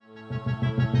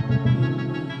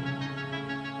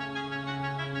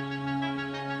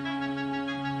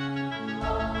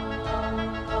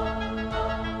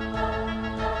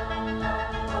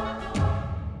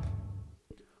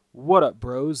What up,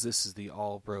 bros? This is the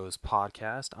All Bros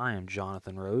podcast. I am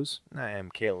Jonathan Rose, I am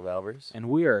Caleb Albers. and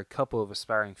we are a couple of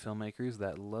aspiring filmmakers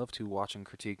that love to watch and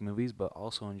critique movies, but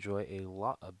also enjoy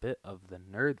a bit of the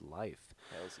nerd life.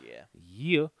 Hells yeah.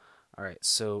 Yeah. All right,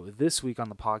 so this week on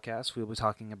the podcast, we'll be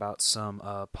talking about some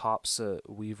pops that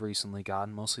we've recently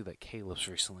gotten, mostly that Caleb's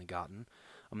recently gotten.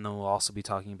 And then we'll also be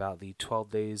talking about the 12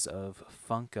 Days of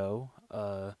Funko,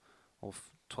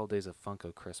 12 Days of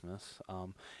Funko Christmas.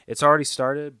 It's already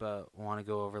started, but we want to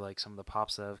go over like some of the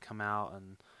pops that have come out,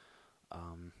 and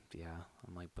yeah,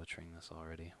 I'm like butchering this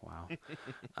already. Wow.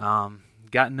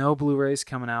 Got no Blu-rays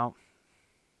coming out,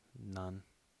 none.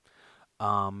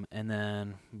 And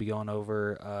then we'll be going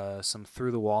over some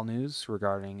through the wall news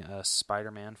regarding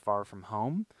Spider-Man: Far From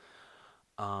Home.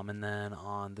 And then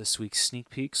on this week's sneak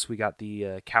peeks, we got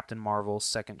the Captain Marvel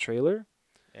second trailer.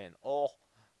 And oh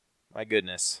my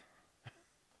goodness,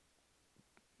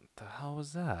 The hell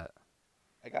was that?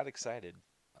 I got excited.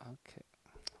 Okay,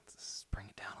 let's bring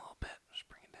it down a little bit. Just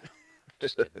bring it down.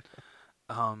 Just kidding.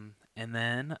 And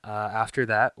then after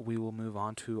that, we will move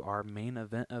on to our main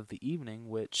event of the evening,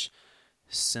 which,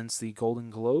 since the Golden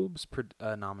Globes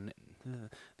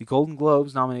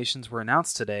nominations were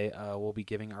announced today, we'll be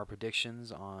giving our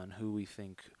predictions on who we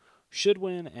think should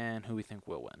win and who we think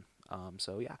will win.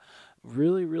 So yeah,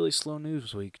 really, really slow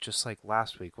news week, just like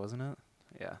last week, wasn't it?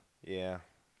 Yeah. Yeah.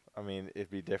 I mean, it'd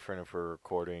be different if we're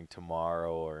recording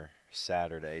tomorrow or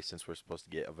Saturday, since we're supposed to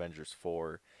get Avengers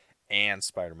 4 and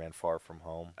Spider-Man: Far From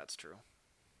Home. That's true.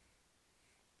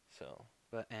 So,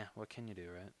 But what can you do,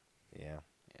 right? yeah.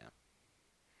 Yeah.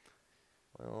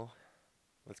 Well,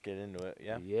 let's get into it.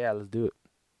 Yeah. Yeah, let's do it.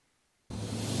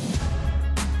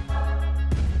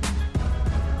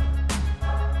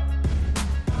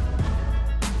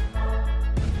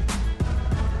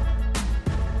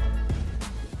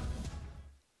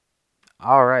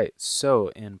 All right, so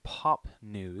in pop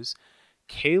news,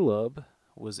 Caleb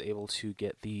was able to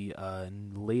get the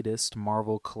latest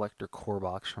Marvel Collector Core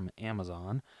box from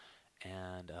Amazon,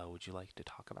 and would you like to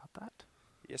talk about that?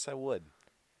 Yes, I would.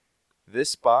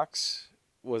 This box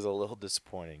was a little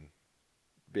disappointing,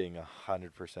 being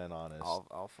 100% honest.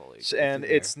 I'll fully. And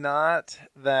it's not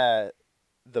that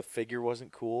the figure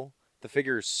wasn't cool. The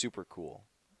figure is super cool,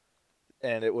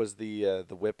 and it was the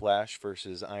Whiplash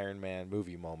versus Iron Man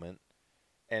movie moment,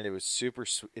 and it was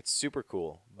it's super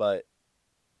cool. But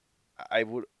I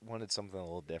wanted something a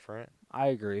little different. I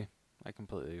agree. I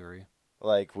completely agree.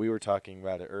 Like we were talking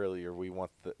about it earlier, we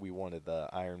wanted the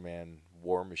Iron Man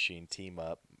War Machine team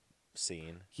up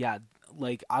scene. Yeah,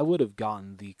 like I would have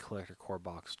gotten the Collector Core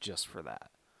box just for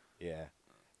that. Yeah,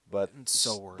 but It's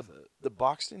so worth it. The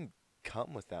box didn't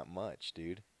come with that much,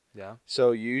 dude. Yeah.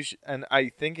 So and I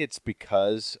think it's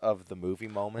because of the movie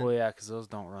moment. Well, yeah, because those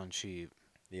don't run cheap.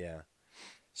 Yeah.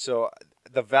 So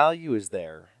the value is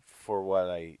there for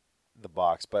the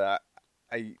box, but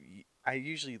I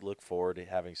usually look forward to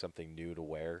having something new to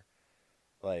wear,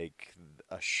 like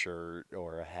a shirt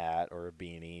or a hat or a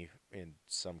beanie in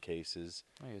some cases.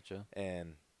 I get you.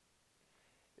 And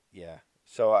yeah,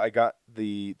 so I got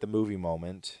the movie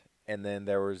moment, and then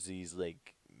there was these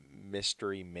like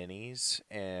mystery minis,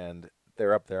 and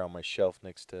they're up there on my shelf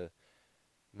next to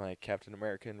my Captain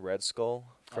America and Red Skull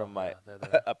from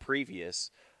a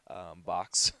previous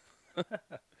box.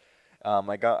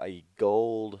 I got a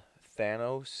gold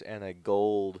Thanos and a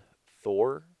gold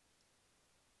Thor,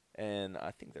 and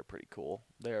I think they're pretty cool.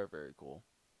 They are very cool.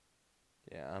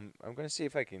 Yeah, I'm gonna see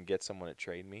if I can get someone to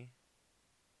trade me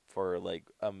for like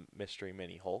a mystery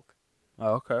mini Hulk.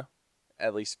 Oh, okay.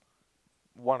 At least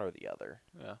one or the other.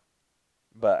 Yeah.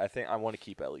 But I think I want to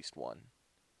keep at least one.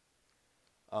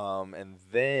 And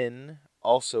then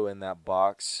also in that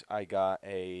box, I got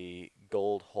a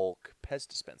gold Hulk Pez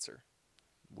dispenser,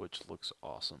 Which looks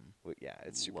awesome. Yeah,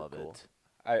 it's super Love cool.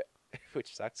 it.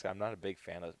 Which sucks. I'm not a big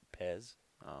fan of Pez,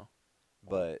 Oh.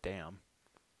 but Damn.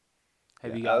 yeah,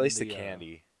 Have you gotten at least the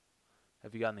candy.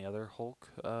 Have you gotten the other Hulk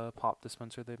pop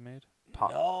dispenser they've made?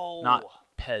 Pop, No, not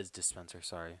Pez dispenser.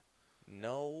 Sorry.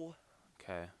 no,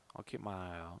 Okay, I'll keep my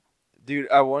eye out. dude.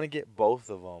 I want to get both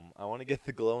of them. I want to get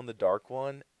the glow in the dark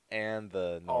one and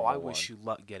the normal I one. wish you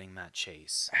luck getting that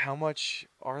chase. How much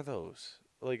are those?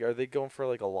 Like, are they going for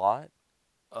like a lot?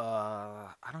 I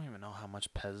don't even know how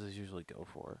much Pez's usually go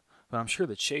for, but I'm sure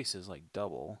the chase is like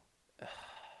double.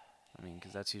 I mean,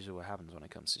 because that's usually what happens when it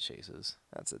comes to chases.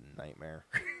 That's a nightmare.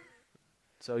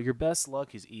 So your best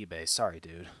luck is eBay. Sorry,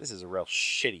 dude. This is a real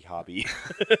shitty hobby.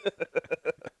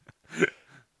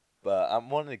 But I'm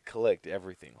wanting to collect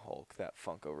everything Hulk that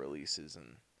Funko releases,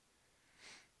 and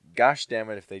gosh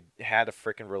damn it if they had to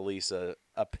frickin' release a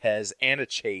Pez and a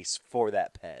chase for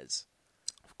that Pez.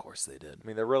 Of course they did. I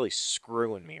mean, they're really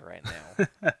screwing me right now.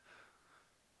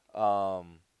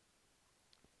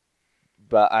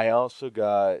 But I also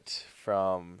got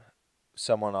from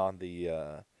someone on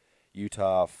the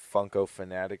Utah Funko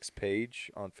Fanatics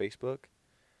page on Facebook.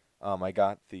 I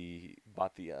bought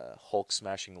the Hulk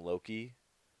smashing Loki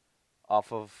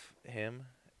off of him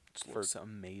It looks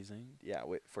amazing.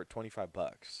 for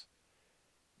 $25,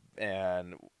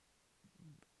 and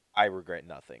I regret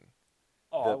nothing.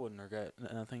 I wouldn't regret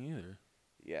nothing either.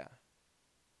 Yeah,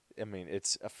 I mean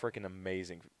it's a freaking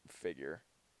amazing figure,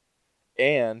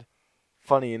 and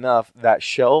funny enough, that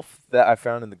shelf that I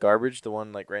found in the garbage, the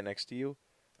one like right next to you,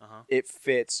 it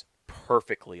fits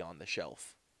perfectly on the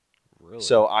shelf. Really?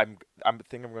 So I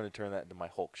think I'm going to turn that into my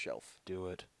Hulk shelf. Do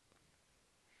it.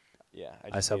 Yeah, I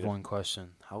just have one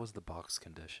question. How was the box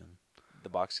condition? The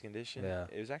box condition? Yeah.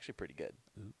 It was actually pretty good.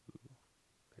 Ooh.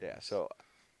 Yeah, so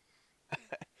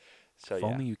If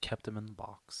only you kept them in the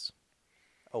box.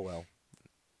 Oh well.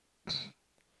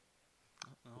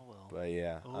 Oh well. But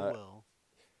yeah. Well.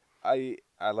 I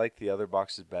like the other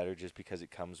boxes better just because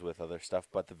it comes with other stuff,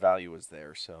 but the value is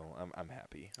there, so I'm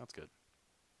happy. That's good.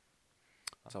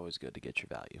 It's always good to get your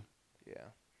value. Yeah.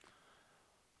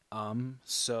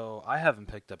 So I haven't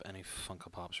picked up any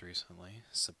Funko Pops recently.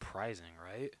 Surprising,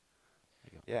 right?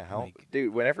 Yeah,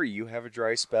 dude, whenever you have a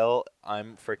dry spell,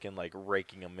 I'm freaking like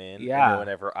raking them in. Yeah. And then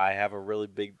whenever I have a really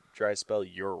big dry spell,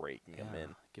 you're raking them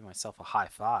in. Give myself a high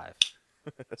five.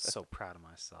 So proud of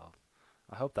myself.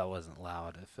 I hope that wasn't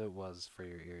loud. If it was for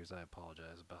your ears, I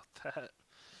apologize about that.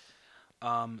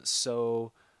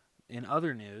 So in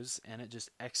other news, and it just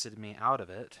exited me out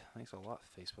of it. Thanks a lot,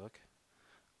 Facebook.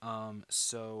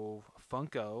 So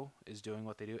Funko is doing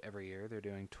what they do every year. They're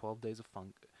doing 12 days of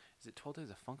Funko. Is it 12 days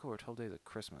of Funko or 12 days of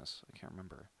Christmas? I can't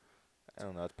remember. I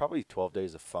don't know. It's probably 12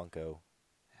 days of Funko.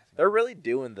 They're really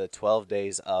doing the 12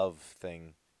 days of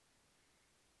thing.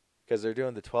 Because they're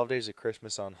doing the 12 days of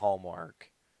Christmas on Hallmark.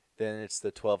 Then it's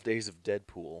the 12 days of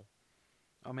Deadpool.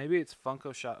 Oh, maybe it's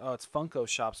Funko Shop. Oh, it's Funko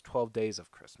Shop's 12 Days of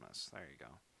Christmas. There you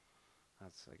go. I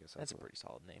guess that's a pretty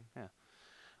solid name.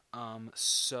 Yeah.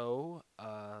 So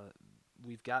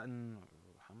we've gotten.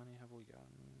 How many have we gotten?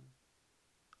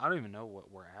 I don't even know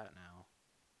what we're at now.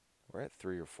 We're at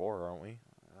 3 or 4, aren't we?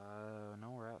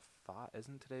 No, we're at 5.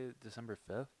 Isn't today December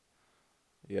 5th?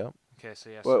 Yep. Okay,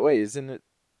 so yeah. Wait, isn't it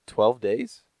 12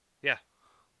 days? Yeah.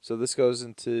 So this goes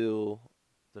into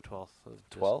the 12th.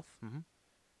 12th? Mm-hmm.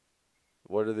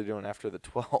 What are they doing after the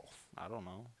 12th? I don't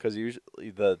know. Because usually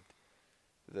the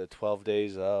 12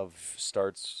 days of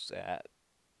starts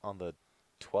on the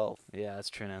 12th. Yeah, that's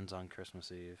true. Ends on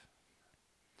Christmas Eve.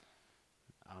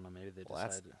 I don't know. Maybe they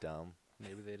decided. That's dumb.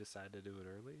 Maybe they decided to do it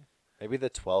early. Maybe the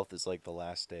 12th is like the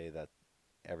last day that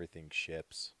everything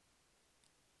ships.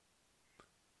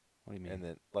 What do you mean? And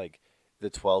then like the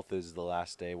 12th is the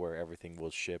last day where everything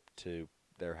will ship to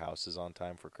their houses on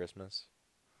time for Christmas.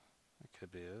 That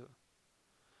could be it.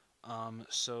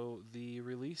 So the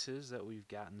releases that we've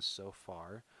gotten so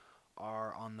far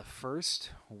are on the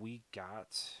first. We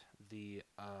got the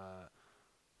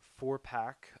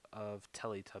 4-pack of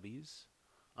Teletubbies.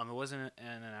 It wasn't in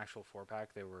an actual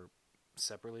 4-pack; they were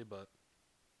separately, but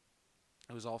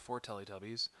it was all 4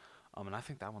 Teletubbies. And I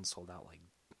think that one sold out like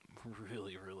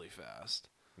really, really fast.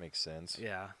 Makes sense.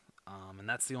 Yeah. And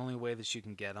that's the only way that you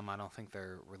can get them. I don't think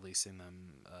they're releasing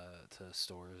them to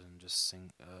stores and just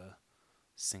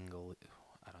single.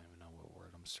 I don't even know what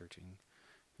word I'm searching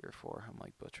here for. I'm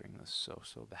like butchering this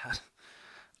so bad.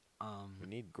 We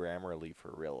need Grammarly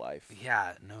for real life.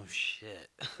 Yeah, no shit.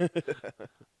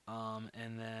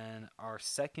 And then our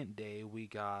second day we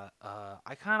got.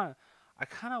 I kind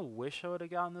of wish I would have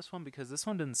gotten this one because this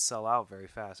one didn't sell out very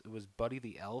fast. It was Buddy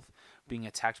the Elf being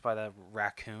attacked by that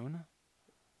raccoon.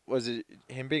 Was it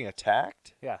him being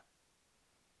attacked? Yeah.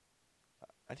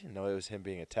 I didn't know it was him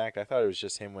being attacked. I thought it was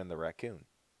just him and the raccoon.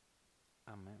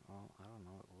 Well, I don't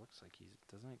know. It looks like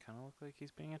doesn't it kind of look like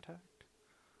he's being attacked?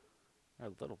 A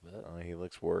little bit. Oh, he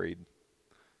looks worried.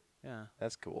 Yeah.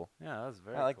 That's cool. Yeah, that's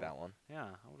very I like cool. that one. Yeah,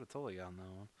 I would have totally gotten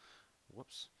that one.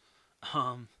 Whoops.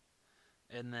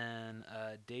 And then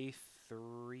day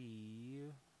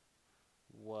 3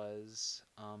 was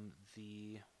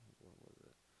the what was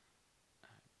it?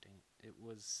 Dang it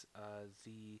was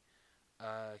the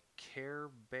Care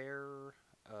Bear.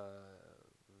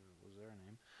 What was their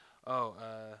name? Oh,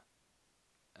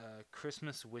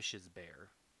 Christmas Wishes Bear.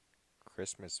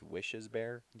 Christmas Wishes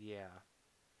Bear? Yeah.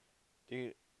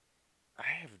 Dude,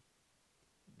 I have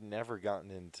never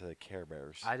gotten into Care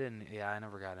Bears. I didn't. Yeah, I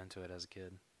never got into it as a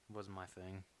kid. It wasn't my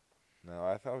thing. No,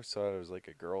 I always thought it was like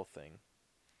a girl thing.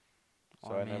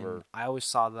 So I never. I always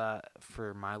saw that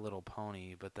for My Little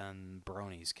Pony, but then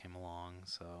Bronies came along,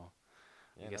 so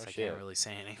Yeah, I guess no I shit. can't really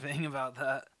say anything about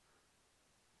that.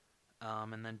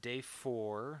 And then day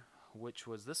 4, which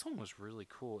was this one was really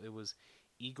cool. It was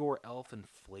Igor, Elf, and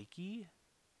Flaky.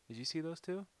 Did you see those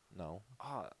two? No.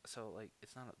 So like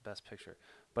it's not a best picture,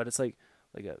 but it's like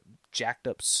a jacked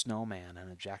up snowman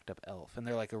and a jacked up elf, and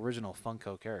they're like original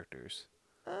Funko characters.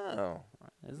 Oh.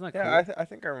 Isn't that Yeah, cool? I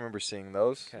think I remember seeing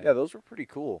those. Okay. Yeah, those were pretty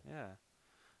cool. Yeah.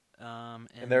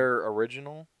 And they're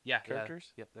original yeah,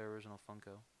 characters? Yep, they're original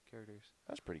Funko characters.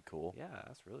 That's pretty cool. Yeah,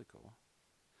 that's really cool.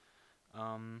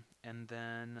 And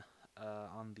then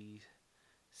on the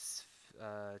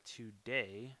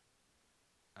today,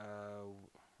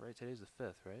 right? Today's the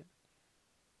 5th, right?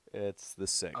 It's the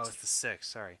 6th. Oh, it's the 6th.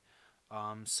 Sorry.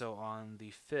 So on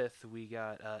the 5th, we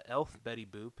got Elf, Betty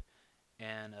Boop,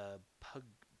 and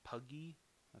Puggy.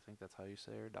 I think that's how you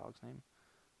say her dog's name.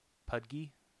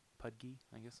 Pudgy,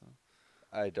 I guess so.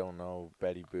 I don't know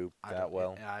Betty Boop that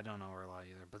well. I don't know her a lot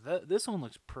either, but this one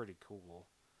looks pretty cool.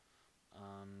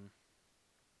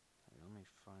 Let me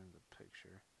find the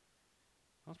picture.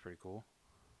 That's pretty cool.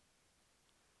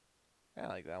 Yeah, I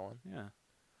like that one. Yeah.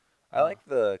 I like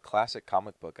the classic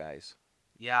comic book eyes.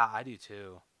 Yeah, I do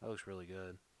too. That looks really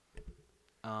good.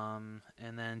 And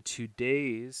then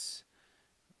today's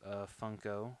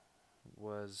Funko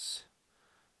was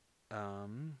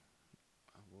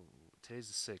today's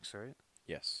the 6th, right?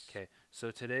 Yes. Okay.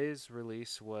 So today's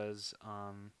release was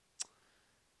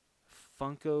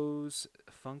Funko's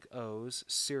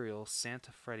cereal,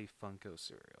 Santa Freddy Funko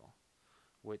cereal,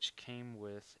 which came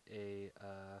with a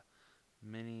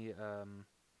mini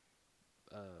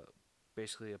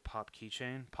basically a pop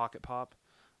keychain, pocket pop,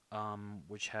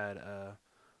 which had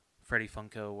Freddy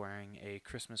Funko wearing a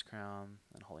Christmas crown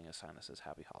and holding a sign that says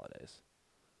Happy Holidays.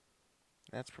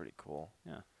 That's pretty cool.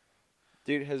 Yeah.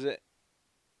 Dude,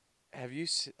 have you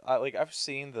like I've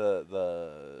seen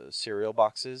the cereal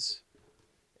boxes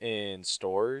in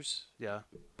stores, Yeah.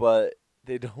 but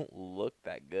they don't look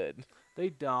that good. They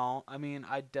don't. I mean,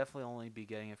 I'd definitely only be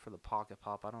getting it for the pocket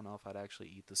pop. I don't know if I'd actually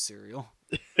eat the cereal.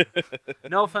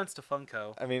 No offense to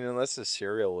Funko. I mean, unless the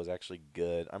cereal was actually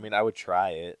good. I mean, I would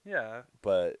try it, Yeah.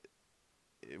 but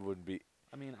it wouldn't be.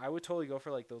 I mean, I would totally go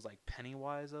for like those like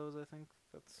Pennywise. I think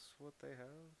that's what they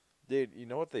have. Dude, you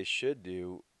know what they should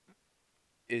do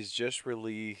is just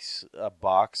release a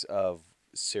box of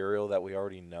cereal that we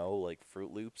already know, like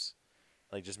Fruit Loops.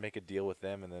 Like, just make a deal with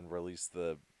them and then release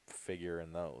the figure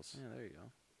in those. Yeah, there you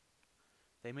go.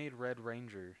 They made Red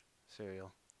Ranger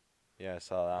cereal. Yeah, I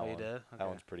saw that one. You did? Okay. That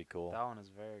one's pretty cool. That one is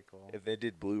very cool. If they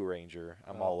did Blue Ranger,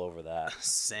 I'm all over that.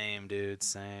 Same, dude.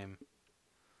 Same.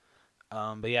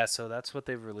 But yeah, so that's what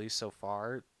they've released so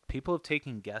far. People have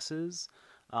taken guesses,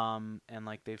 and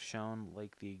like they've shown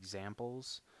like the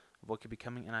examples of what could be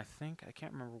coming. And I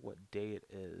can't remember what day it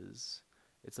is.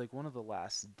 It's like one of the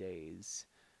last days,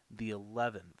 the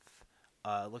 11th.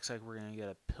 It looks like we're gonna get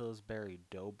a Pillsbury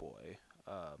Doughboy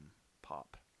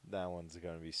pop. That one's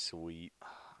gonna be sweet.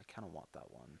 I kind of want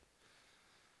that one.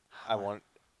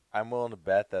 I'm willing to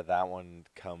bet that one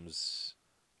comes.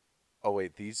 Oh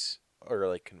wait, these are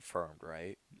like confirmed,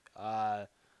 right?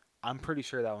 I'm pretty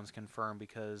sure that one's confirmed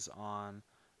because on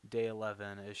day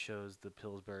 11 it shows the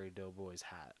Pillsbury Doughboys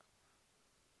hat.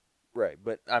 Right,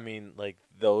 but I mean, like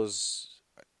those,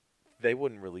 they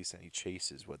wouldn't release any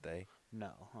chases, would they?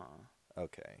 No,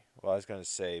 Okay. Well, I was gonna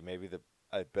say maybe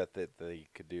I bet that they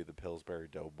could do the Pillsbury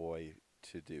Doughboy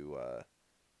to do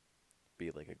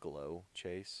be like a glow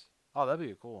chase. Oh, that'd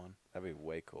be a cool one. That'd be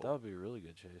way cool. That would be a really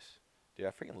good chase. Dude,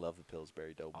 I freaking love the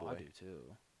Pillsbury Doughboy. Oh, I do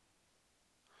too.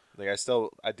 Like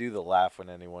I do the laugh when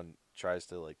anyone tries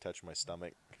to like touch my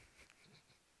stomach.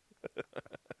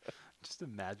 Just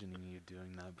imagining you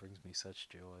doing that brings me such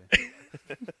joy.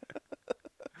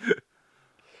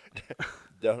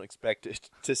 Don't expect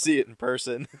to see it in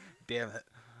person. Damn it.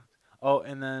 Oh,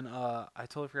 and then I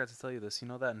totally forgot to tell you this. You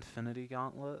know that Infinity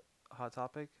Gauntlet Hot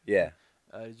Topic? Yeah.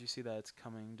 Did you see that it's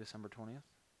coming December 20th?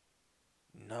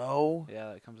 No.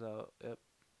 Yeah, it comes out. Yep.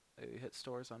 It hits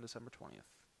stores on December 20th.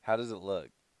 How does it look?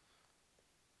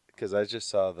 Because I just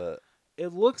saw the.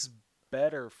 It looks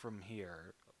better from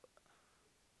here.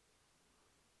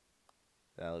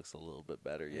 That looks a little bit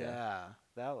better, yeah.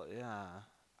 Yeah.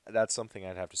 That's something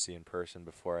I'd have to see in person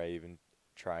before I even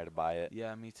try to buy it.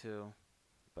 Yeah, me too.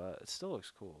 But it still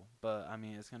looks cool. But I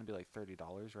mean, it's gonna be like $30,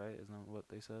 right? Isn't that what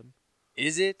they said?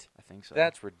 Is it? I think so.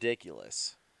 That's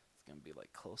ridiculous. It's gonna be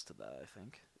like close to that, I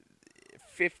think.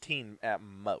 15 at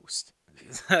most.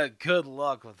 Good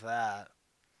luck with that.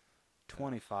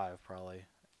 25 probably.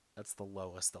 That's the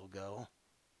lowest they'll go.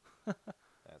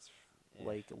 That's Yeah.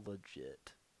 Like,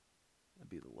 legit. That'd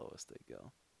be the lowest they'd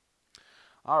go.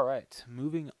 All right,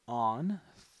 moving on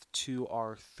to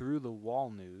our Through the Wall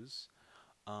news.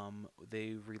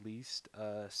 They released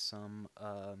some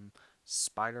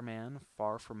Spider-Man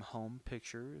Far From Home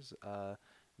pictures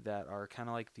that are kind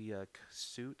of like the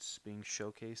suits being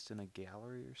showcased in a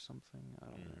gallery or something. I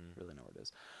don't really know what it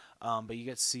is. But you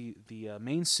get to see the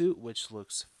main suit, which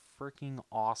looks freaking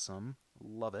awesome.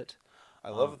 Love it. I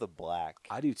love the black.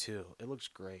 I do too. It looks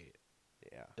great.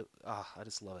 Yeah. I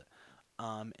just love it.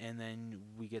 And then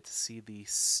we get to see the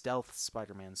stealth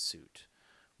Spider-Man suit,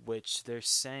 which they're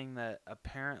saying that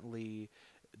apparently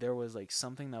there was like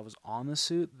something that was on the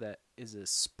suit that is a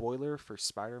spoiler for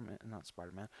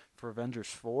for Avengers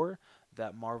 4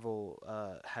 that Marvel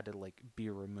had to like be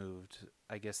removed.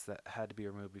 I guess that had to be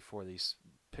removed before these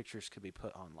pictures could be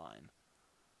put online.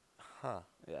 Huh.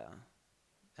 Yeah.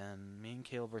 And me and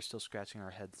Caleb are still scratching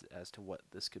our heads as to what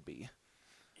this could be.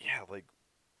 Yeah, like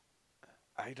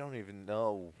I don't even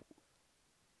know.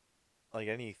 Like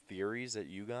any theories that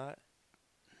you got?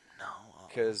 No.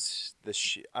 Because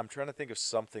I'm trying to think of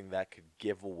something that could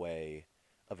give away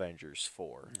Avengers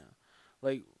 4. Yeah.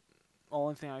 Like,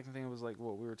 only thing I can think of was like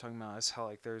what we were talking about is how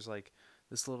like there's like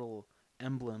this little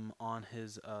emblem on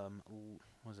his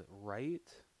was it right?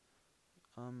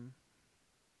 Oh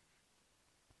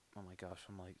my gosh,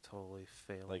 I'm like totally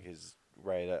failing. Like his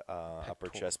right upper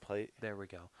chest plate. There we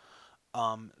go.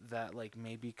 That like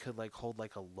maybe could like hold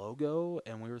like a logo,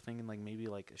 and we were thinking like maybe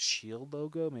like a Shield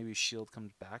logo. Maybe Shield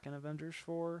comes back in Avengers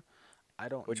 4. I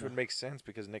don't. Which know. would make sense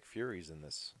because Nick Fury's in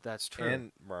this. That's true.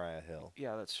 And Mariah Hill.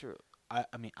 Yeah, that's true. I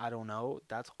mean I don't know.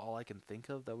 That's all I can think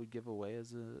of that would give away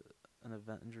as an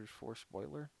Avengers 4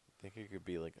 spoiler. Think it could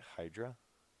be like Hydra?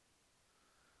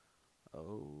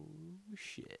 Oh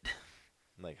shit.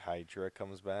 Like Hydra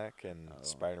comes back and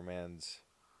Spider-Man's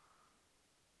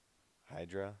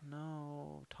Hydra?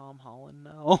 No, Tom Holland,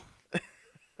 no.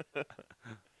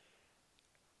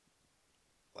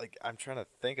 Like I'm trying to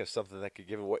think of something that could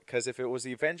give away, because if it was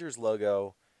the Avengers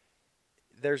logo,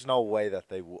 there's no way that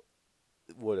they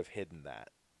would have hidden that.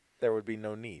 There would be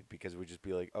no need because we'd just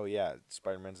be like, oh yeah,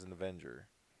 Spider-Man's an Avenger.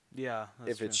 Yeah,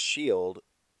 that's if it's Shield,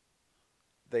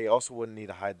 they also wouldn't need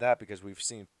to hide that because we've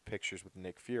seen pictures with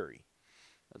Nick Fury.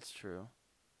 That's true.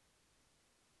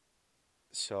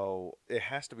 So it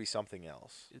has to be something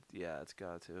else. It's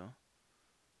got to.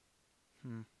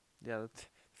 Yeah, that's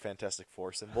Fantastic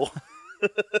Four symbol.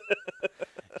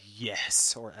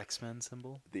 yes, or X-Men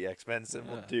symbol. The X-Men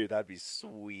symbol, Yeah. dude, that'd be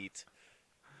sweet.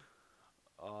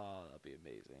 Oh, that'd be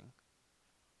amazing.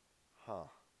 Huh.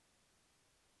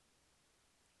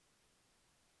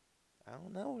 I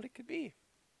don't know what it could be.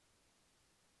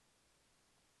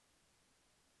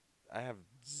 I have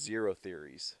zero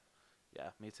theories. Yeah,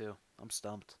 me too. I'm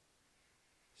stumped.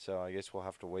 So I guess we'll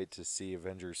have to wait to see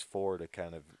Avengers 4 to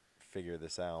kind of figure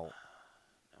this out.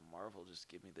 And Marvel just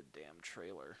give me the damn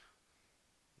trailer.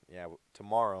 Yeah,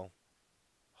 tomorrow.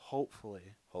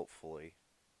 Hopefully.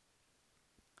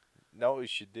 Know what we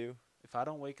should do? If I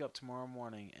don't wake up tomorrow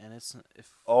morning and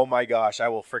if Oh my gosh, I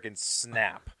will freaking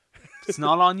snap. it's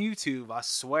not on YouTube, I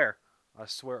swear.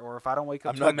 Or if I don't wake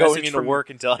up I'm to not a message going into from work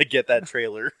until I get that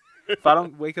trailer. if I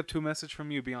don't wake up to a message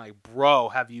from you being like, "Bro,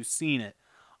 have you seen it?"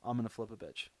 I'm gonna flip a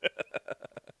bitch.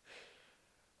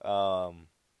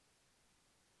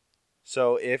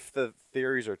 So if the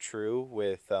theories are true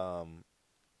with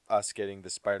us getting the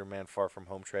Spider-Man Far From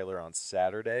Home trailer on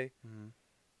Saturday,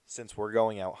 since we're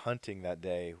going out hunting that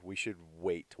day, we should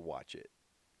wait to watch it.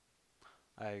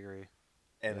 I agree.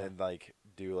 And then like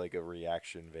do like a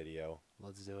reaction video.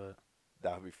 Let's do it.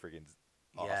 That would be freaking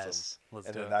awesome. Yes, let's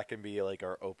and do then it. that can be like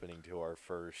our opening to our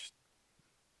first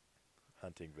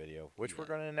hunting video, which we're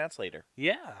going to announce later.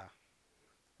 Yeah.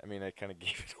 I mean, I kind of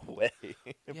gave it away.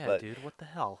 Yeah, but dude, what the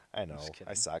hell? I know.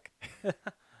 I suck.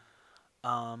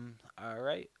 All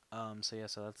right. So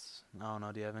that's I don't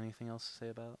know, do you have anything else to say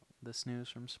about this news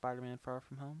from Spider-Man Far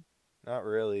From Home? Not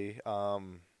really.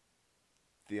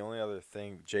 The only other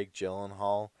thing, Jake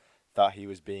Gyllenhaal thought he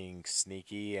was being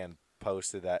sneaky and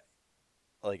posted that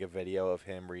like a video of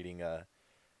him reading a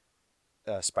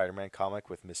Spider-Man comic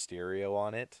with Mysterio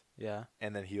on it. Yeah.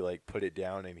 And then he like put it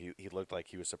down and he looked like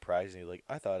he was surprised and he like,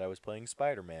 I thought I was playing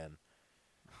Spider-Man.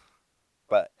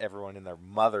 But everyone and their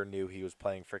mother knew he was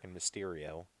playing freaking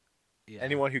Mysterio. Yeah.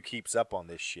 Anyone who keeps up on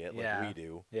this shit like we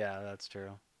do. Yeah, that's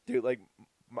true. Dude, like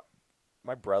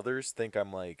my brothers think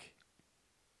I'm like,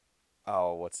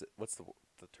 oh, what's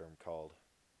the term called?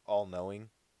 All-knowing.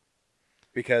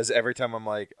 Because every time I'm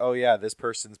like, oh yeah, this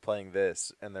person's playing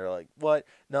this, and they're like, what?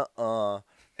 Nuh-uh.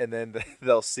 And then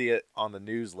they'll see it on the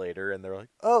news later, and they're like,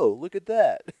 oh, look at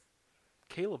that.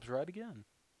 Caleb's right again.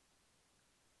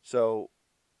 So,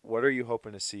 what are you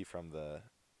hoping to see from the?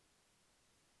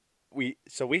 We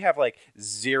have like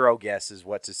zero guesses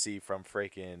what to see from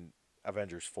freaking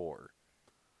Avengers 4.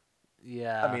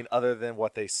 Yeah. I mean, other than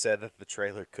what they said that the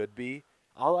trailer could be,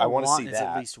 All I I want to want see is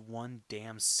at that. least one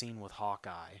damn scene with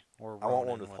Hawkeye or Ronan, I want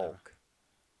one with whatever. Hulk.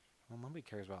 Well, nobody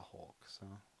cares about Hulk, so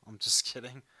I'm just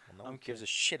kidding. Well, no I'm one gives kidding. a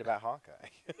shit about Hawkeye.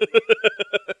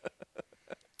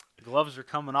 Gloves are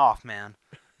coming off, man.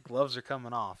 Gloves are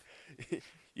coming off.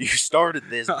 You started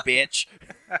this, bitch.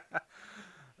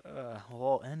 Well,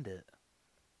 I'll end it.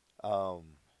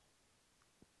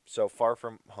 So Far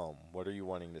From Home, what are you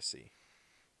wanting to see?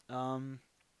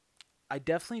 I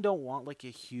definitely don't want like a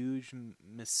huge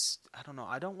I don't know.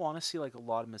 I don't want to see like a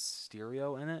lot of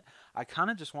Mysterio in it. I kind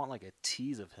of just want like a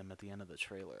tease of him at the end of the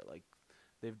trailer, like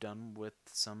they've done with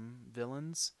some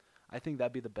villains. I think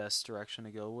that'd be the best direction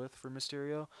to go with for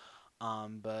Mysterio.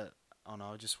 But I don't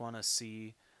know. I just want to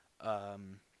see, how.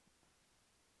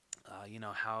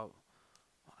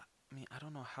 I mean, I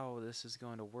don't know how this is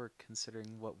going to work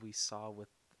considering what we saw with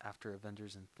after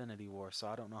Avengers: Infinity War. So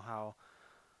I don't know how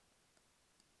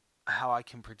I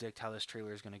can predict how this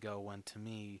trailer is going to go when, to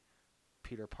me,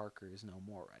 Peter Parker is no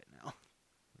more right now.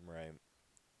 Right.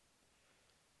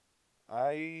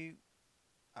 I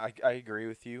agree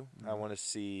with you. Mm-hmm. I want to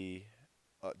see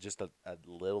just a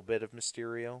little bit of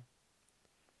Mysterio.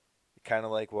 Kind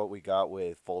of like what we got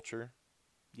with Vulture.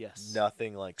 Yes.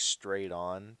 Nothing like straight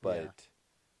on, but Yeah.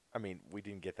 I mean, we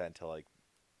didn't get that until like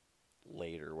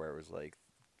later where it was like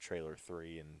trailer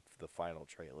 3 and the final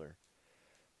trailer.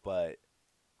 But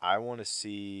I want to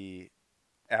see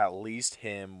at least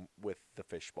him with the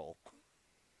fishbowl.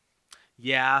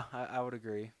 Yeah, I would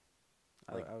agree.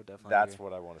 Like, I would definitely that's agree.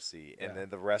 what I want to see. Yeah. And then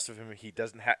the rest of him, he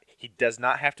does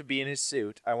not have to be in his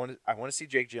suit. I want to see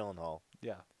Jake Gyllenhaal.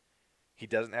 Yeah. He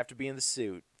doesn't have to be in the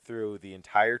suit through the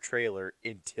entire trailer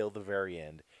until the very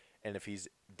end. And if he's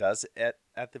does it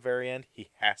at the very end, he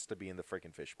has to be in the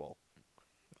freaking fishbowl.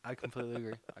 I completely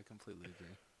agree. I completely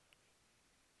agree.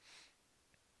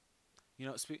 You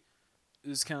know, this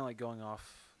is kind of like going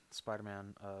off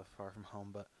Spider-Man Far From Home,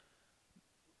 but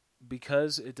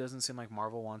because it doesn't seem like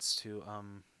Marvel wants to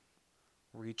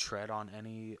retread on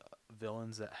any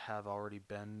villains that have already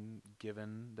been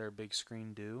given their big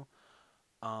screen due,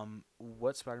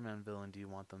 what Spider-Man villain do you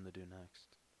want them to do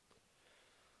next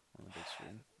on the big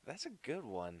screen? That's a good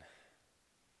one.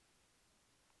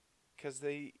 Because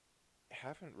they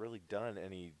haven't really done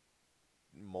any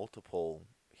multiple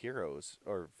heroes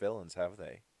or villains, have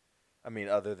they? I mean,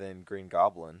 other than Green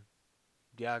Goblin.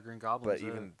 Yeah, Green Goblin. But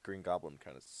even Green Goblin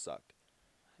kind of sucked.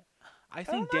 I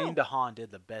think Dane DeHaan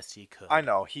did the best he could. I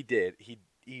know, he did. He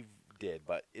did,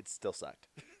 but it still sucked.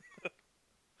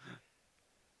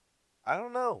 I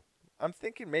don't know. I'm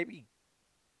thinking maybe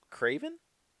Kraven?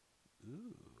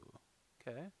 Ooh.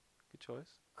 Okay. Good choice.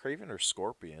 Kraven or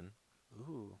Scorpion.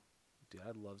 Ooh. Dude,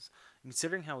 I'd love...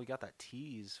 Considering how we got that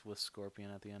tease with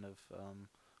Scorpion at the end of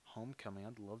Homecoming,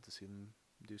 I'd love to see them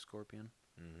do Scorpion.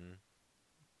 Mm-hmm.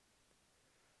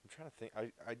 I'm trying to think.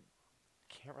 I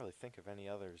can't really think of any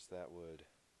others that would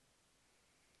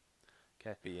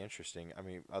be interesting. I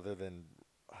mean, other than...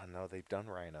 Oh, no, they've done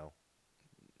Rhino.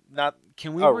 Not.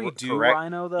 Can we redo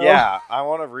Rhino, though? Yeah, I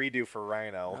want to redo for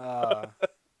Rhino.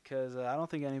 Because I don't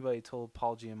think anybody told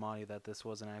Paul Giamatti that this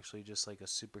wasn't actually just like a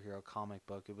superhero comic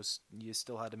book. It was, you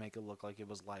still had to make it look like it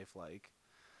was lifelike.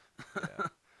 Yeah.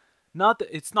 Not that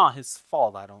it's not his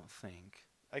fault, I don't think.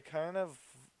 I kind of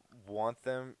want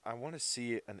them. I want to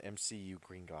see an MCU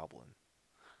Green Goblin.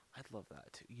 I'd love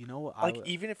that too. You know what? Like,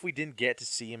 even if we didn't get to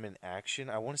see him in action,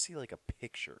 I want to see like a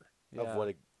picture of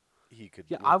what he could.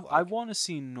 Yeah, look I like. want to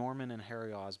see Norman and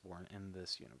Harry Osborn in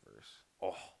this universe.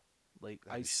 Oh, like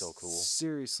that'd be so cool.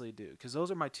 Seriously do, because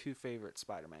those are my two favorite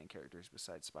Spider-Man characters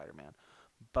besides Spider-Man.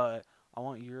 But I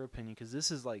want your opinion, because this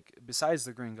is like, besides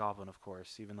the Green Goblin, of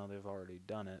course, even though they've already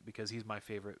done it, because he's my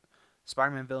favorite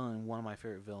Spider-Man villain and one of my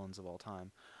favorite villains of all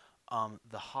time.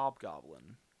 The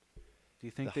Hobgoblin. Do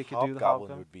you think they could do the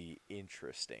Hobgoblin? Would be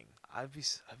interesting. I'd be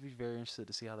very interested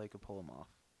to see how they could pull him off.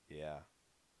 Yeah,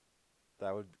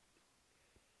 that would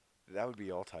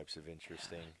be all types of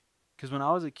interesting. Because when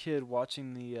I was a kid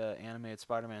watching the animated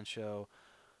Spider-Man show,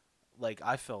 like,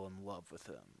 I fell in love with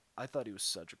him. I thought he was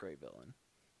such a great villain.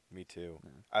 Me too.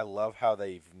 Yeah. I love how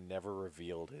they've never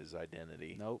revealed his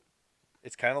identity. Nope.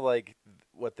 It's kind of like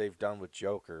what they've done with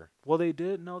Joker. Well, they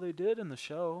did. No, they did in the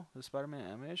show, the Spider-Man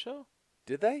animated show.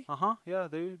 Did they? Yeah,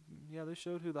 they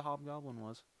showed who the Hobgoblin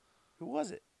was. Who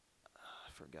was it?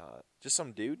 I forgot. Just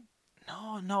some dude?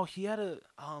 No, he had a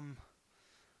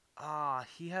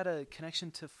he had a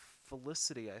connection to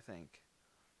Felicity, I think.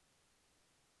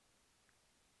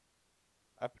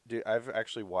 Dude, I've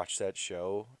actually watched that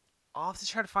show. I'll have to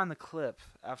try to find the clip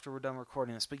after we're done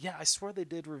recording this. But yeah, I swear they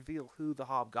did reveal who the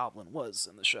Hobgoblin was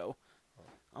in the show.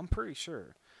 I'm pretty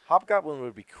sure. Hobgoblin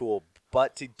would be cool,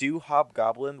 but to do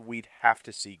Hobgoblin, we'd have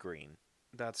to see Green.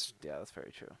 That's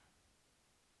very true.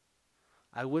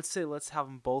 I would say let's have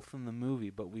them both in the movie,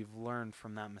 but we've learned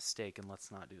from that mistake, and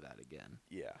let's not do that again.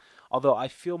 Yeah. Although I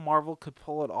feel Marvel could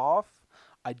pull it off,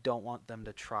 I don't want them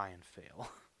to try and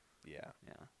fail. Yeah.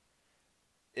 Yeah.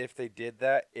 If they did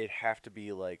that, it'd have to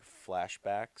be like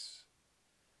flashbacks.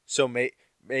 So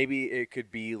maybe it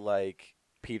could be like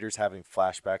Peter's having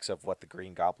flashbacks of what the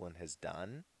Green Goblin has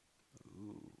done.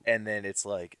 Ooh. And then it's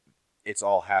like it's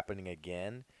all happening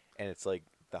again, and it's like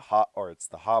it's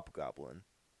the Hobgoblin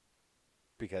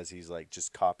because he's like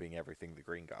just copying everything the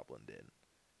Green Goblin did.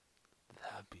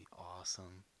 That'd be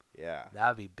awesome. Yeah.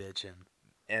 That'd be bitchin'.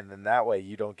 And then that way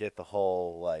you don't get the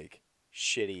whole like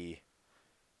shitty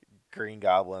Green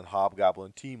Goblin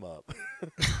Hobgoblin team up.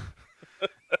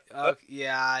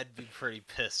 Yeah, I'd be pretty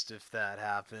pissed if that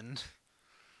happened.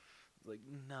 Like,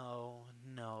 no,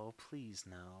 please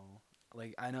no.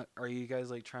 Like, I know. Are you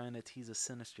guys like trying to tease a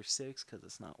Sinister Six? Because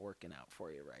it's not working out for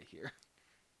you right here.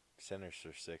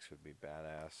 Sinister Six would be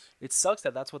badass. It sucks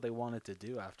that that's what they wanted to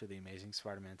do after the Amazing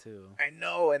Spider-Man 2. I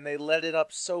know, and they let it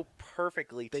up so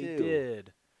perfectly too. They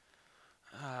did.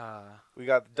 We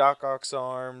got the Doc Ock's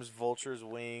arms, Vulture's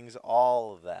wings,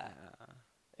 all of that,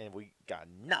 and we got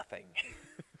nothing.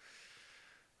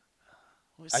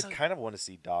 I kind of want to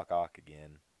see Doc Ock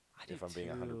again. If I'm being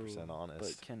 100%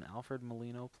 honest. But can Alfred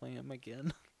Molino play him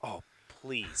again? Oh,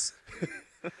 please.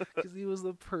 Because he was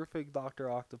the perfect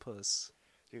Dr. Octopus.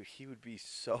 Dude, he would be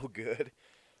so good.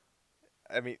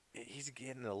 I mean, he's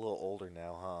getting a little older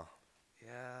now, huh?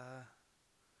 Yeah.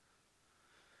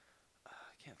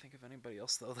 I can't think of anybody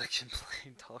else, though, that can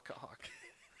play Doc Ock.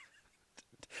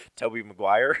 Tobey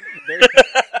Maguire?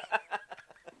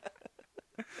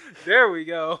 There we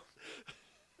go.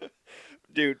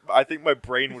 Dude, I think my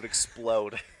brain would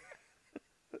explode.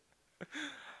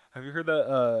 Have you heard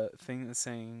that thing that's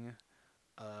saying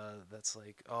that's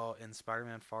like, oh, in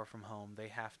Spider-Man Far From Home, they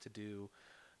have to do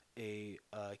a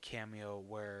cameo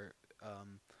where,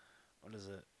 what is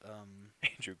it?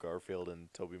 Andrew Garfield and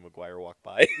Tobey Maguire walk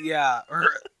by. Yeah, oh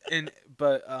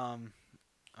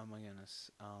my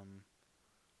goodness.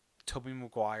 Tobey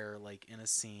Maguire, like, in a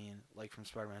scene, like, from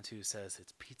Spider-Man 2 says,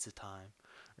 it's pizza time,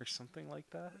 or something like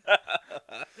that.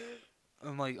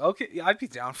 I'm like, okay, yeah, I'd be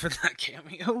down for that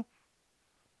cameo.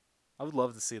 I would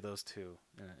love to see those two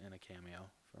in a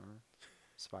cameo for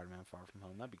Spider-Man Far From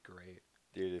Home. That'd be great.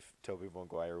 Dude, if Tobey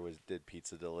Maguire did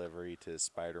pizza delivery to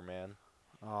Spider-Man,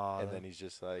 and then he's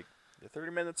just like, the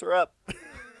 30 minutes are up,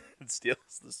 and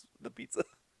steals the pizza.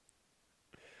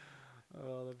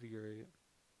 Oh, that'd be great.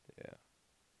 Yeah.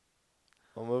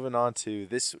 Well, moving on to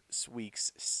this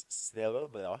week's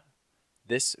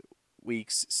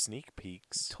sneak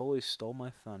peeks. Totally stole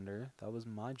my thunder. That was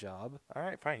my job. All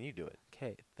right, fine, you do it.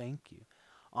 Okay, thank you.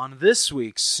 On this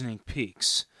week's sneak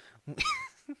peeks.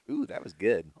 Ooh, that was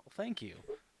good. Oh, thank you.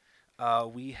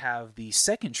 We have the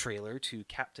second trailer to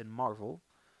Captain Marvel.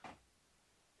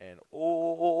 And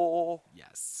oh,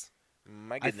 yes,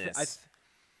 my goodness.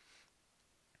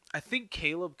 I think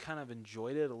Caleb kind of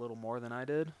enjoyed it a little more than I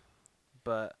did,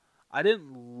 but I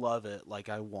didn't love it like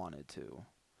I wanted to.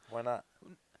 Why not?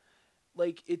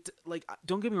 Like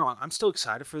don't get me wrong, I'm still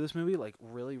excited for this movie, like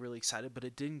really really excited, but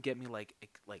it didn't get me like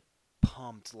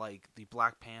pumped like the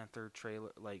Black Panther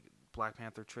trailer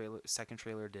second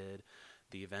trailer did,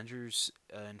 the Avengers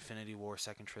Infinity War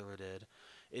second trailer did.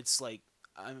 It's like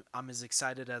I'm as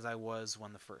excited as I was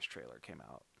when the first trailer came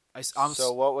out.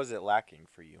 So what was it lacking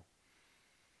for you?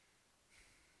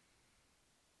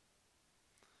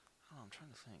 Oh, I'm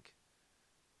trying to think.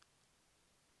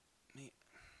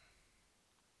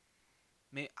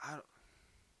 I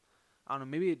don't know.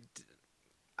 Maybe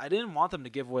I didn't want them to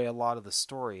give away a lot of the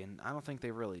story, and I don't think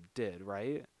they really did,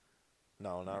 right?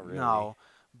 No, not really. No,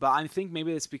 but I think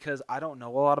maybe it's because I don't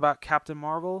know a lot about Captain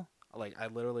Marvel. Like, I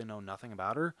literally know nothing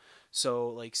about her. So,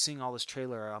 like, seeing all this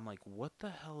trailer, I'm like, what the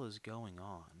hell is going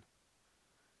on?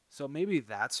 So maybe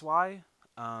that's why.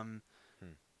 I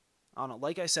don't know.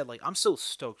 Like I said, like, I'm still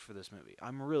stoked for this movie.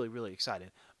 I'm really, really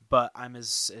excited. But I'm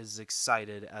as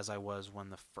excited as I was when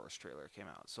the first trailer came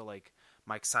out. So, like,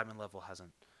 my excitement level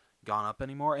hasn't gone up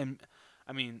anymore. And,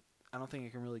 I mean, I don't think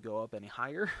it can really go up any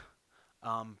higher.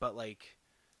 But, like,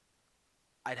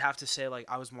 I'd have to say, like,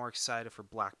 I was more excited for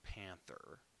Black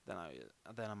Panther than I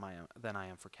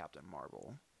am for Captain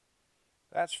Marvel.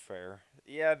 That's fair.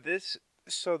 Yeah, this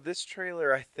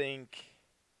trailer, I think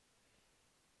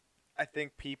I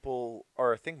think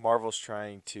I think Marvel's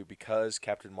trying to, because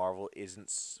Captain Marvel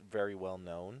isn't very well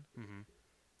known. Mm-hmm.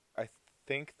 I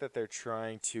think that they're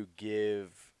trying to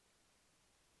give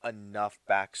enough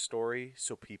backstory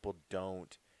so people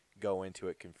don't go into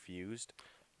it confused.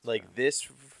 Like, this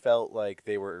felt like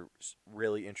they were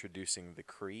really introducing the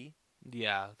Kree.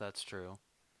 Yeah, that's true.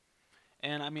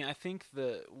 And I mean, I think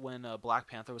that when Black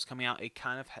Panther was coming out, it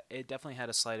definitely had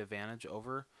a slight advantage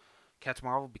over Captain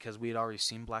Marvel because we had already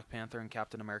seen Black Panther and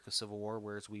Captain America: Civil War,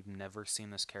 whereas we've never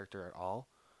seen this character at all.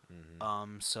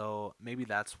 So maybe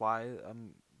that's why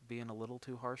I'm being a little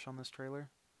too harsh on this trailer.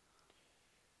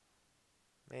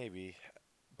 Maybe.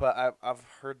 But I've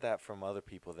heard that from other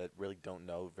people that really don't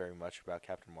know very much about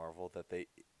Captain Marvel, that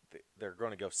they're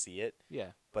going to go see it,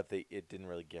 Yeah. but it didn't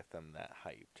really get them that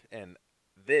hyped. And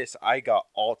this, I got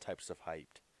all types of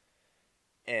hyped.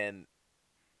 And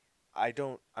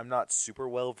I'm not super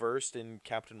well versed in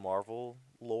Captain Marvel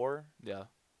lore, Yeah.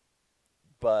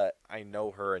 but I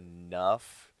know her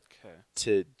enough Okay.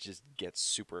 to just get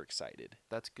super excited.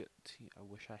 That's good. I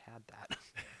wish I had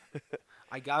that.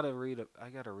 I gotta read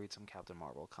some Captain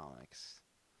Marvel comics.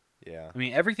 Yeah. I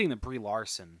mean, everything that Brie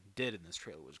Larson did in this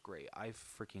trailer was great. I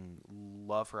freaking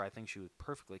love her. I think she was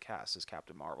perfectly cast as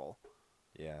Captain Marvel.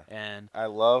 Yeah. And I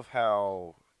love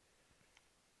how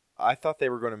I thought they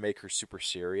were going to make her super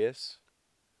serious,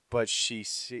 but she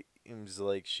seems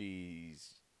like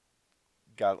she's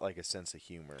got like a sense of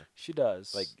humor, she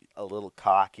does. like a little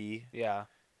cocky, yeah.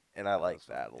 and I like That's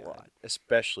that really a good. lot,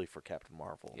 especially for Captain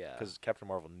Marvel. Yeah. Because Captain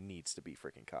Marvel needs to be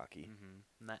freaking cocky. Mm-hmm.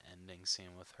 And that ending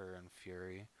scene with her and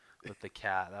Fury with the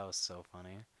cat, that was so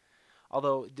funny.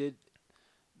 Although, do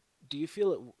you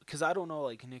feel it? Because I don't know,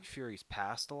 like Nick Fury's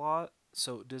passed a lot.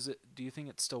 So do you think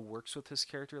it still works with his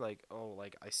character? Like, oh,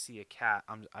 like I see a cat,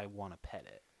 I want to pet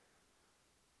it.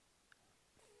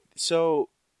 So,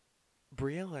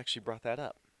 Brielle actually brought that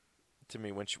up to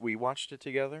me when we watched it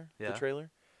together, the Yeah.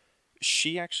 trailer.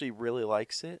 She actually really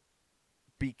likes it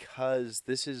because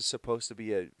this is supposed to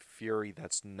be a Fury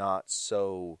that's not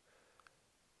so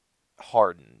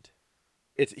hardened.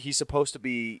 He's supposed to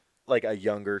be like a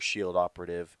younger Shield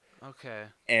operative, Okay.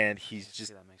 and he's See,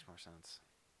 just that makes more sense.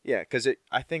 yeah. Because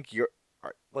I think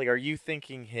are you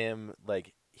thinking him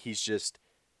like he's just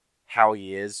how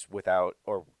he is without,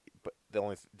 or but the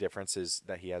only difference is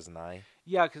that he has an eye.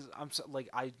 Yeah, because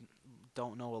I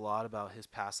don't know a lot about his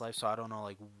past life, so I don't know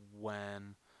like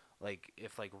when, like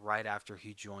if like right after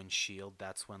he joined Shield,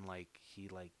 that's when like he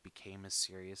like became as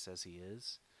serious as he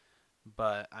is.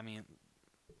 But I mean,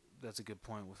 that's a good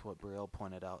point with what Brielle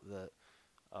pointed out that,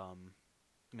 I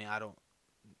mean, I don't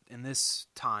in this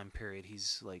time period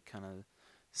he's like kind of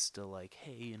still like,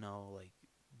 hey, like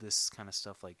this kind of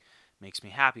stuff like makes me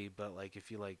happy. But like if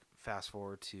you like fast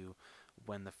forward to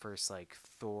when the first like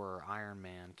Thor or Iron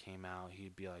Man came out,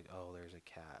 he'd be like, oh, there's a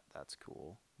cat, that's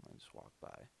cool, I just walk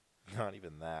by. Not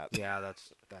even that. Yeah,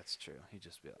 that's true. He'd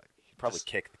just be like, He'd probably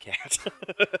kick the cat.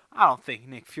 I don't think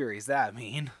Nick Fury's that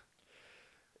mean.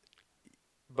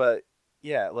 But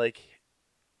yeah, like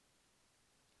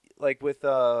with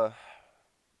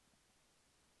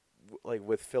like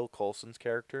with Phil Coulson's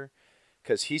character,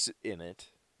 because he's in it,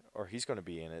 or he's going to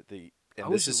be in it.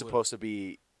 And this is supposed to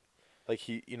be like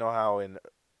you know how in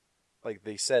like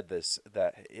they said this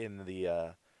that in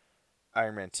the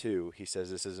Iron Man 2, he says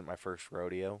this isn't my first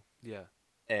rodeo, Yeah.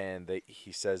 and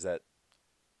he says that,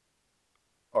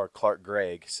 or Clark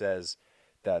Gregg says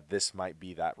that this might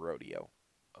be that rodeo.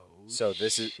 Oh, So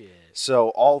this shit. so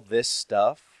all this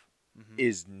stuff Mhm.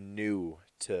 is new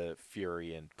to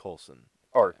Fury and Coulson,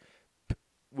 or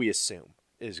we assume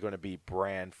is going to be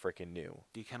brand freaking new.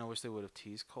 Do you kind of wish they would have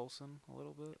teased Coulson a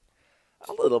little bit?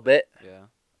 A little bit, Yeah,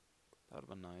 that would have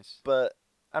been nice. but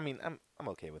I mean, I'm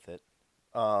okay with it.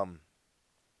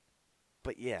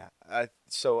 But yeah, I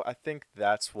think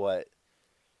that's why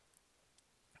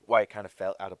it kind of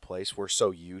felt out of place. We're so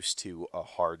used to a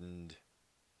hardened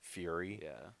Fury.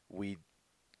 Yeah.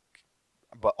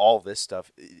 But all this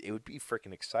stuff, it would be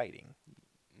freaking exciting.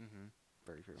 Mm-hmm.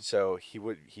 Very true. So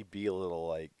he'd be a little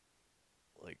like,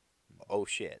 oh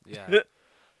shit. Yeah.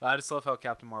 I just love how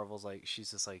Captain Marvel's like, she's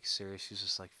just like serious. She's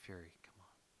just like, Fury, come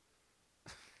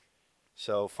on.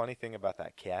 So funny thing about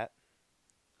that cat,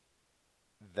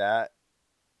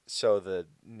 so the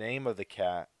name of the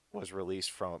cat was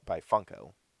released by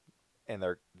Funko, and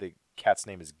the cat's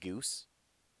name is Goose.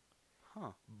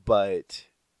 Huh. But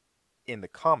in the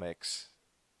comics,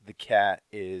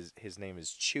 his name is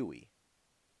Chewie.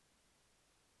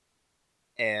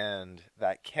 And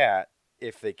that cat,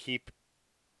 if they keep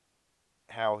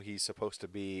how he's supposed to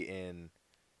be in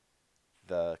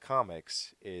the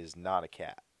comics, is not a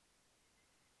cat.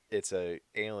 it's a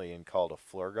alien called a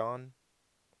Flurgon,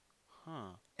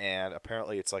 Huh. and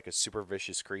apparently it's like a super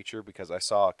vicious creature because I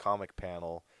saw a comic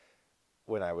panel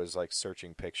when I was like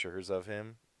searching pictures of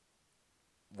him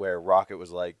where Rocket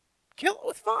was like, "Kill it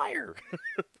with fire."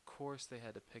 Of course, they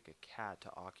had to pick a cat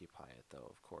to occupy it, though.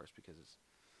 Of course, because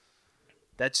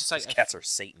that's just like These cats are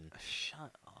Satan.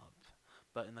 Shut up.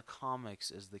 But in the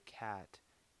comics, is the cat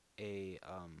a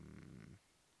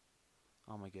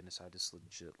Oh my goodness, I just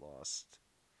legit lost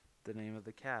the name of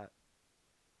the cat.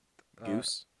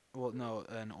 Goose? Well, no,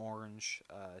 an orange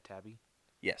tabby.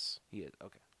 Yes. He is.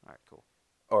 Okay. All right. Cool.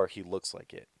 Or he looks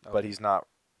like it, but Okay. he's not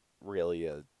really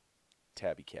a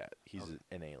tabby cat. He's Okay.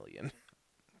 an alien.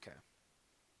 Okay.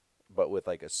 But with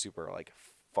like a super like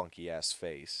funky ass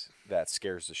face that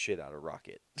scares the shit out of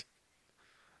Rocket.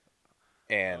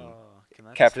 And Can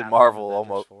that just Captain happen in Marvel Avengers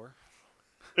almost 4?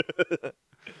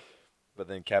 but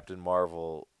then Captain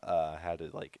Marvel had to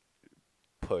like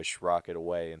push Rocket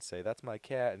away and say, "That's my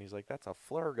cat," and he's like, "That's a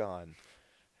Flurgon."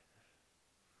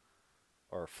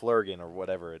 Or Flurgan or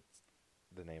whatever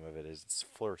the name of it is. It's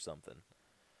Fleur something.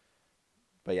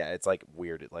 But yeah, it's like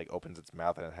weird. It like opens its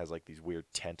mouth and it has like these weird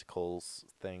tentacles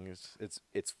things.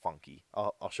 It's funky.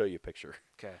 I'll show you a picture.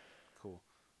 Okay. Cool.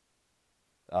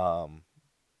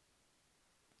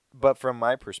 But from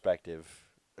my perspective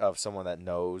of someone that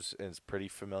knows and is pretty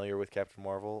familiar with Captain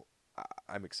Marvel,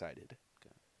 I'm excited.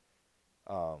 Okay.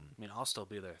 Um, I mean, I'll still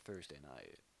be there Thursday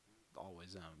night.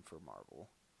 Always am for Marvel.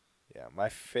 yeah, my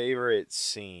favorite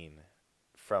scene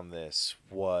from this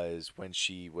was when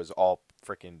she was all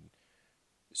freaking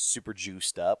super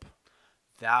juiced up.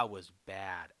 That was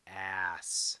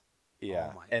badass. Yeah,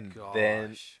 Oh my and gosh.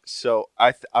 then so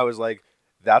I was like,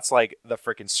 that's like the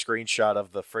freaking screenshot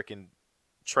of the freaking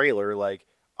trailer. Like,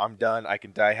 I'm done. I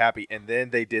can die happy. And then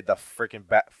they did the freaking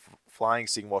flying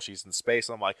scene while she's in space.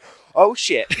 And I'm like, oh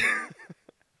shit,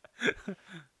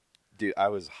 dude, I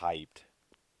was hyped,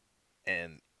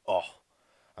 and oh,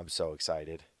 I'm so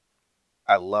excited.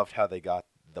 I loved how they got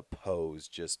the pose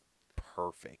just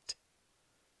perfect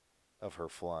of her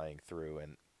flying through,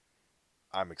 and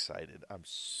I'm excited. I'm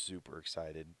super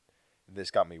excited.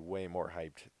 This got me way more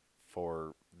hyped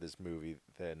for this movie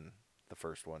than the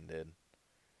first one did.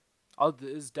 Oh, this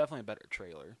is definitely a better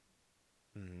trailer.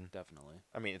 Mm-hmm. Definitely.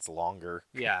 I mean, it's longer.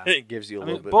 Yeah. It gives you a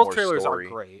little bit both more trailers story. are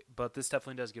great, but this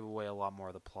definitely does give away a lot more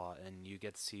of the plot, and you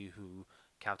get to see who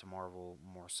Captain Marvel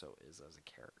more so is as a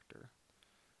character.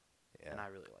 Yeah. And I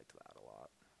really liked that a lot.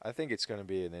 I think it's going to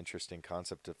be an interesting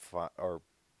concept to or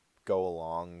go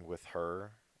along with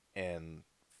her and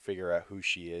figure out who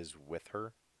she is with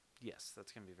her. Yes,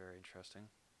 that's going to be very interesting.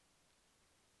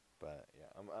 But yeah,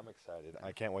 I'm excited.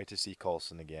 I can't wait to see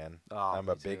Coulson again. Oh, I'm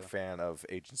me a big too. fan of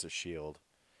Agents of S.H.I.E.L.D.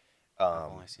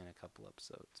 I've only seen a couple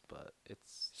episodes, but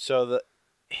it's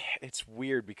it's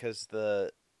weird because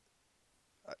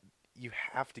you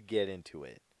have to get into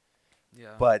it. yeah.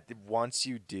 But once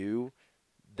you do,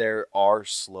 there are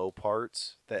slow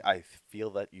parts that I feel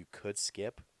that you could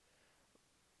skip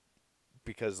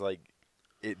because like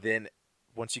it then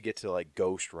once you get to like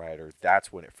Ghost Rider,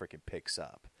 that's when it freaking picks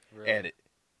up. Really? And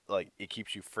it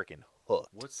keeps you freaking hooked.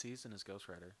 What season is Ghost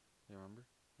Rider? You remember?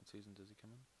 What season does he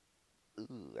come in?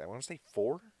 Ooh, I want to say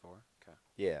 4. 4. Okay.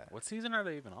 Yeah. What season are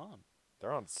they even on?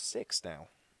 They're on 6 now.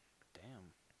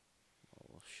 Damn.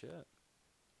 Well, shit.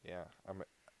 Yeah.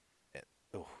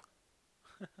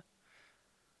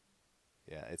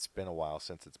 Yeah, it's been a while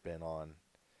since it's been on.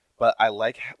 But I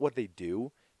like what they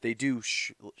do. They do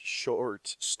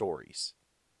short stories.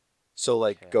 So,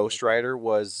 like, Okay, Ghost like- Rider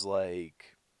was,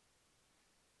 like,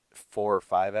 4 or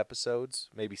 5 episodes,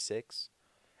 maybe 6.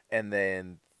 And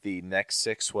then the next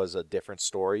 6 was a different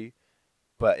story.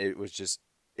 But it was just,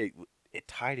 it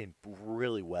tied in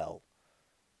really well.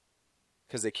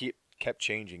 Because they kept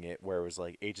changing it, where it was,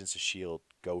 like, Agents of S.H.I.E.L.D.,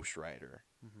 Ghost Rider.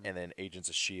 Mhm. And then Agents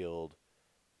of S.H.I.E.L.D.,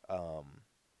 I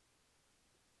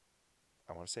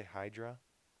want to say Hydra.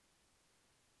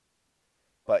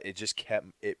 But it just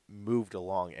it moved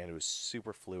along and it was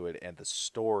super fluid. And the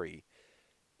story,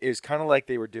 it was kind of like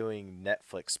they were doing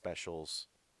Netflix specials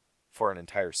for an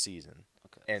entire season.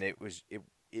 Okay. And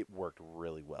it worked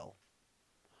really well.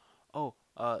 Oh,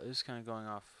 just kind of going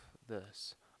off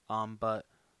this. But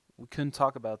we couldn't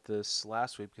talk about this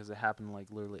last week because it happened like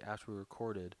literally after we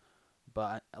recorded.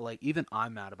 But like even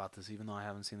I'm mad about this, even though I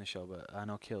haven't seen the show. But I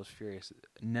know Kayla's furious.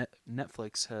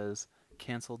 Netflix has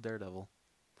canceled Daredevil,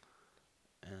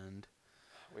 and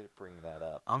Way to bring that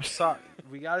up. I'm sorry.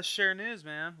 We gotta share news,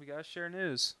 man. We gotta share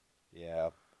news.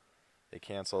 Yeah. They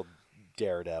canceled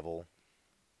Daredevil.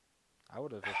 I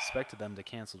would have expected them to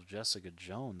cancel Jessica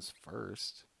Jones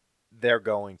first. They're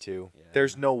going to. Yeah.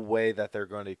 There's no way that they're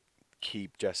going to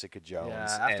keep Jessica Jones.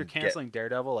 Yeah, after and canceling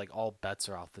Daredevil, like all bets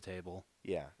are off the table.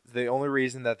 Yeah. The only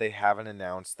reason that they haven't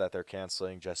announced that they're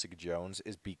canceling Jessica Jones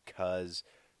is because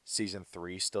season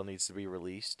 3 still needs to be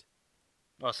released.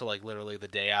 Oh, so like literally the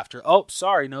day after. Oh,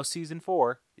 sorry, no season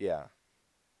 4. Yeah.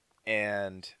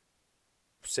 And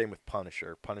same with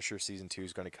Punisher. Punisher season 2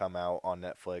 is going to come out on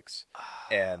Netflix,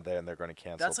 and then they're going to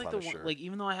cancel That's like Punisher. the one. Like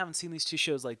even though I haven't seen these two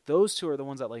shows, like those two are the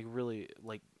ones that like really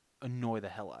like annoy the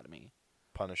hell out of me.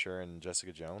 Punisher and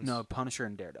Jessica Jones? No, Punisher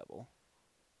and Daredevil.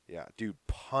 Yeah. Dude,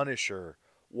 Punisher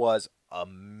was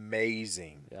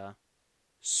amazing. Yeah.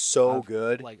 So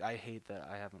good. Like I hate that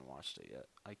I haven't watched it yet.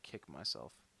 I kick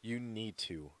myself. You need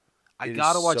to. I It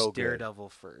gotta is watch so good. Daredevil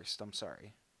first. I'm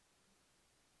sorry.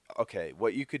 Okay,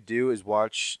 what you could do is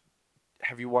watch.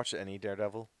 Have you watched any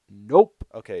Daredevil? Nope.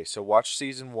 Okay, so watch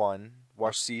season 1,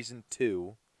 watch season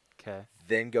 2, Okay.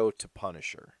 then go to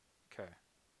Punisher. Okay.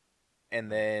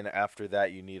 And then after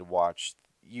that you need to watch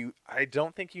I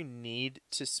don't think you need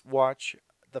to watch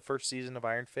the first season of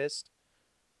Iron Fist.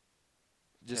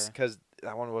 Just Okay. cuz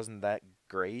that one wasn't that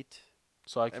great.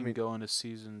 So I can mean- go into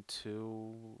season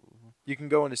 2. You can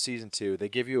go into season 2. They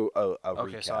give you a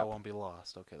Okay, recap. so I won't be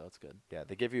lost. Okay, that's good. Yeah,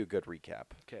 they give you a good recap.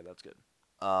 Okay, that's good.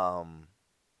 I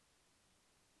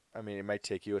mean, it might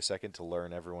take you a second to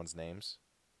learn everyone's names.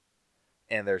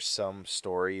 And there's some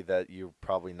story that you're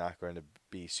probably not going to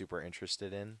be super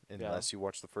interested in unless you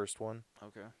watch the first one.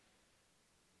 Okay.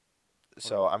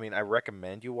 So, I mean, I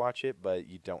recommend you watch it, but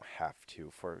you don't have to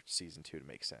for season 2 to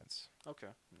make sense. Okay.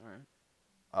 All right.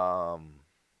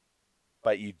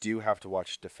 But you do have to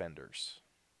watch Defenders.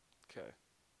 Okay.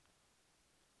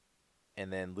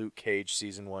 And then Luke Cage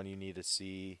season 1 you need to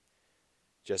see.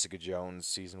 Jessica Jones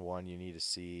season 1 you need to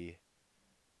see.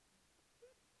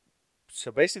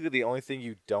 So basically the only thing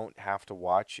you don't have to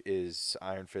watch is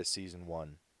Iron Fist season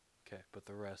 1. Okay, but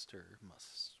the rest are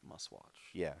must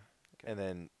watch. Yeah. Okay. And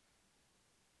then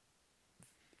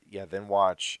then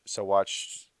watch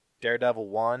Daredevil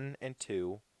 1 and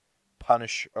 2,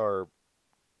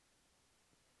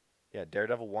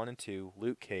 Daredevil 1 and 2,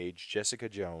 Luke Cage, Jessica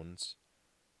Jones,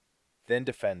 then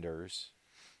Defenders,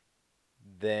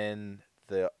 then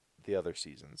the other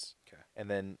seasons. Okay. And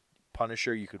then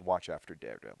Punisher you could watch after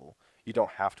Daredevil. You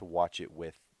don't have to watch it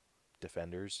with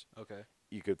Defenders. Okay.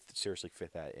 You could seriously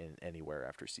fit that in anywhere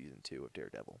after season 2 of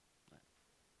Daredevil.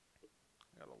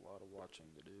 I got a lot of watching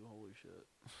to do. Holy shit.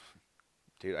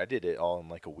 Dude, I did it all in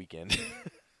like a weekend.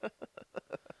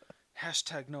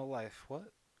 Hashtag no life.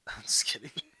 What? I'm just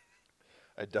kidding.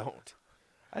 I don't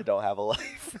have a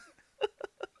life.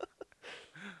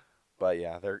 But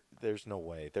yeah, there's no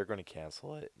way they're going to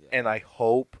cancel it. Yeah. And I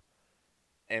hope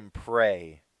and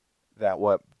pray that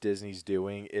what Disney's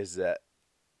doing is that,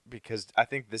 because I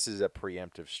think this is a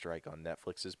preemptive strike on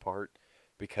Netflix's part,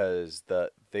 because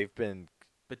they've been.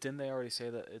 But didn't they already say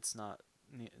that it's not?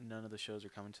 None of the shows are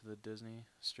coming to the Disney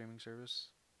streaming service.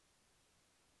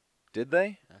 Did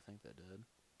they? I think they did.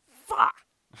 Fuck.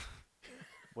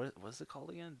 What's it called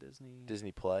again?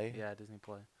 Disney Play. Yeah, Disney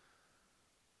Play.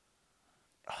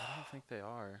 I don't think they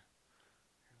are.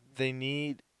 They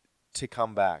need to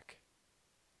come back,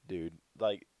 dude.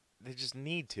 Like, they just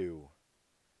need to.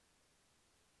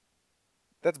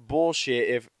 That's bullshit.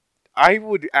 If I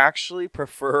would actually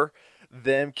prefer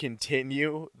them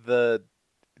continue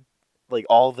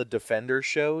all the Defender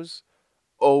shows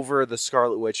over the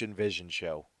Scarlet Witch and Vision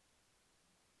show.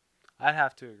 I'd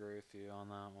have to agree with you on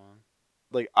that one.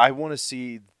 Like, I want to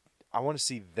see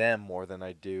them more than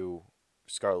I do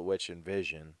Scarlet Witch and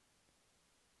Vision.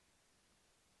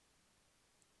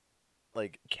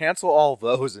 Like, cancel all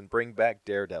those and bring back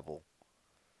Daredevil.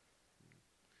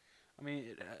 I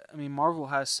mean, Marvel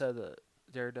has said that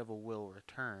Daredevil will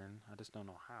return. I just don't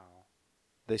know how.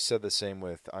 They said the same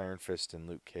with Iron Fist and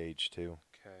Luke Cage too.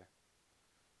 Okay.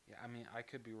 Yeah, I mean, I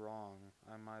could be wrong.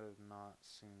 I might have not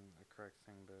seen the correct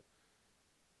thing, but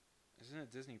isn't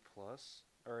it Disney Plus?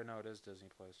 Or no, it is Disney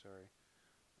Plus. Sorry.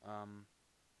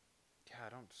 Yeah, I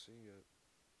don't see it.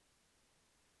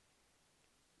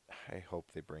 I hope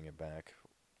they bring it back.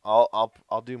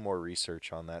 I'll do more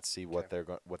research on that. See what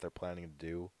Okay. they're planning to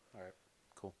do. All right.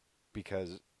 Cool.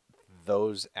 Because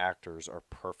those actors are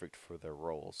perfect for their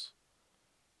roles.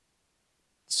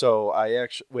 So I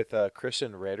actually, with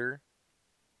Kristen Ritter,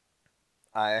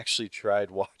 I actually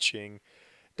tried watching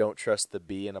Don't Trust the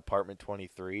Bee in Apartment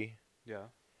 23. Yeah.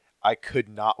 I could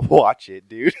not watch it,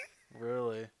 dude.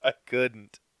 Really? I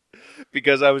couldn't.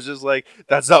 Because I was just like,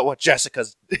 that's not what Jessica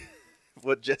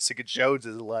Jones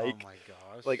is like. Oh my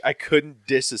gosh. Like, I couldn't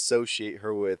disassociate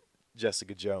her with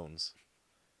Jessica Jones.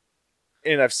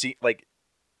 And I've seen, like,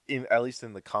 at least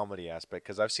in the comedy aspect,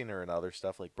 because I've seen her in other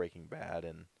stuff like Breaking Bad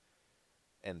and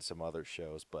and some other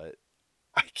shows, but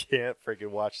I can't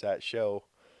freaking watch that show.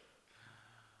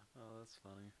 Oh, that's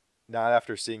funny. Not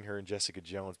after seeing her in Jessica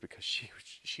Jones, because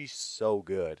she's so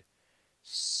good.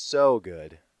 So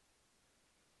good.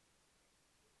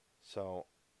 So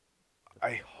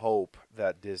I hope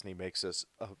that Disney makes us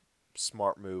a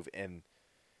smart move and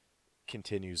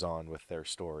continues on with their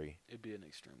story. It'd be an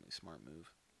extremely smart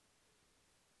move.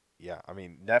 Yeah, I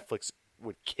mean Netflix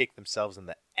would kick themselves in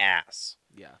the ass.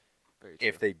 Yeah, very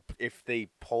true. If they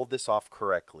pulled this off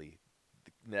correctly,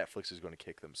 Netflix is going to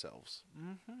kick themselves.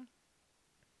 Mm-hmm.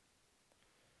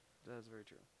 That's very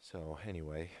true. So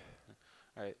anyway,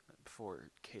 All right, before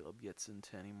Caleb gets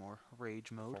into any more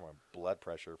rage mode, before my blood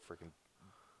pressure freaking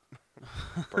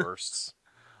bursts.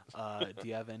 do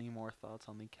you have any more thoughts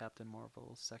on the Captain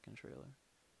Marvel second trailer?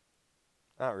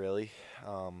 Not really.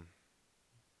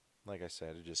 Like I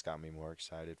said, it just got me more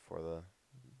excited for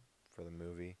the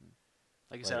movie.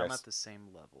 Like I Like said, I I'm s- at the same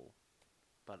level,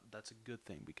 but that's a good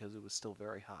thing because it was still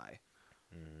very high.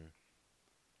 Mm-hmm.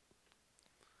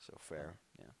 So fair.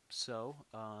 Yeah. So,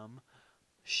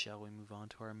 shall we move on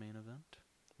to our main event?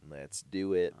 Let's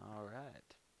do it. All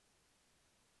right.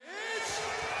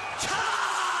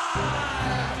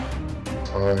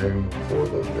 Time for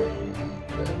the main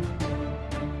event.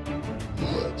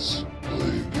 Let's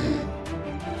play game.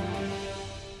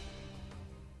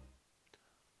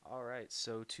 All right.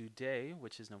 So today,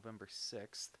 which is November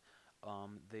 6th,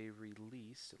 they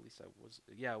released. At least I was.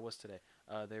 Yeah, it was today.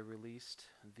 They released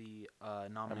the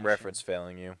nomination. I'm reference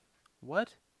failing you.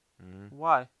 What? Mm-hmm.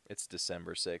 Why? It's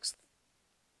December 6th.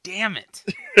 Damn it!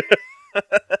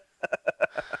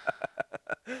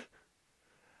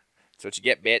 That's what you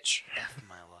get, bitch. F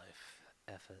my life.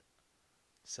 F it.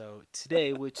 So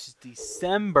today, which is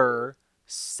December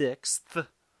 6th,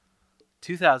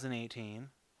 2018,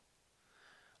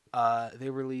 they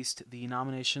released the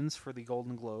nominations for the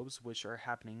Golden Globes, which are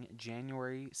happening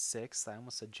January 6th. I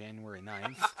almost said January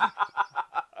 9th.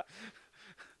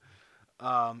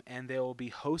 And they will be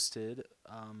hosted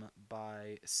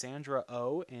by Sandra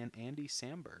Oh and Andy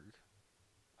Samberg.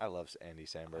 I love Andy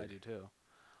Samberg. I do too.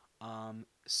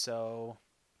 So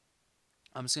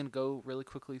I'm just gonna go really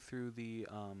quickly through the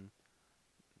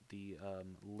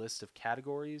list of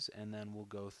categories, and then we'll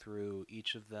go through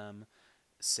each of them,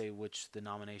 say which the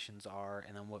nominations are,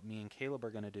 and then what me and Caleb are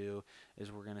gonna do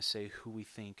is we're gonna say who we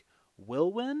think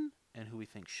will win and who we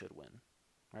think should win.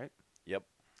 Right? Yep.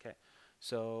 Okay.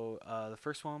 So the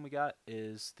first one we got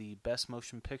is the Best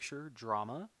Motion Picture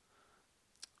Drama.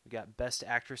 We got Best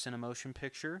Actress in a Motion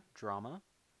Picture Drama.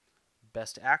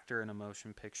 Best Actor in a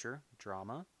Motion Picture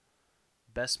Drama.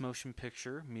 Best Motion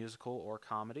Picture Musical or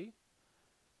Comedy.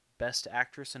 Best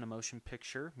Actress in a Motion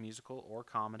Picture Musical or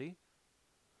Comedy.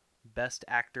 Best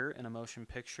Actor in a Motion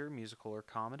Picture Musical or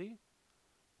Comedy.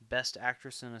 Best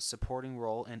Actress in a Supporting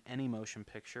Role in any Motion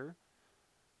Picture.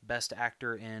 Best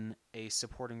Actor in a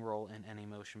Supporting Role in any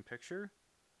Motion Picture.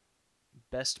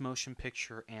 Best Motion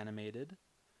Picture Animated.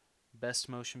 Best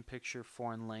Motion Picture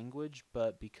Foreign Language,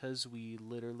 but because we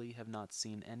literally have not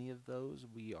seen any of those,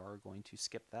 we are going to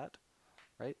skip that,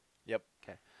 right? Yep.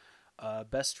 Okay.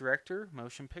 Best Director,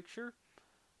 Motion Picture.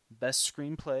 Best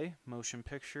Screenplay, Motion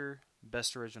Picture.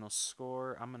 Best Original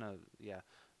Score,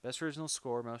 Best Original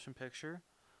Score, Motion Picture.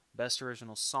 Best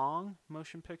Original Song,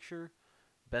 Motion Picture.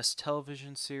 Best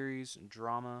Television Series,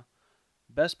 Drama.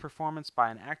 Best Performance by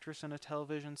an Actress in a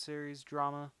Television Series,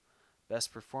 Drama.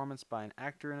 Best Performance by an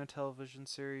Actor in a Television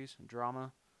Series,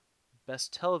 Drama.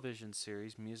 Best Television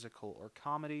Series, Musical or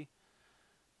Comedy.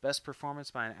 Best Performance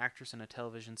by an Actress in a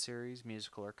Television Series,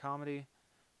 Musical or Comedy.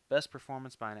 Best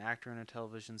Performance by an Actor in a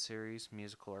Television Series,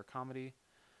 Musical or Comedy.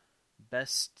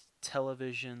 Best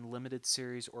Television Limited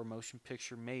Series or Motion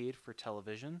Picture Made for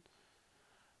Television.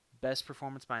 Best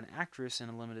Performance by an Actress in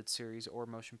a Limited Series or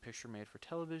Motion Picture Made for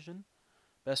Television.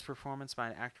 Best Performance by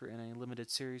an Actor in a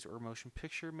Limited Series or Motion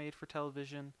Picture Made for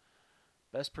Television.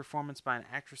 Best Performance by an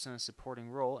Actress in a Supporting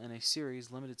Role in a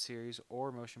Series, Limited Series,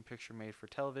 or Motion Picture Made for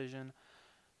Television.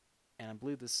 And I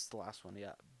believe this is the last one,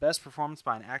 yeah. Best Performance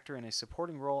by an Actor in a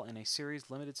Supporting Role in a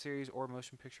Series, Limited Series, or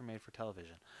Motion Picture Made for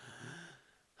Television.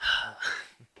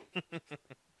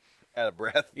 Out of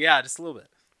breath. Yeah, just a little bit.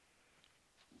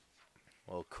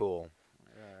 Well, cool.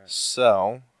 Alright.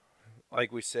 So,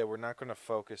 like we said, we're not going to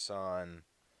focus on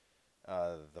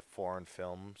the foreign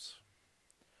films.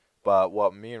 But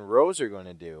what me and Rose are going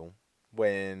to do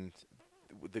when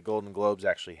the Golden Globes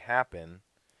actually happen,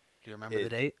 Do you remember the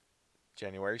date?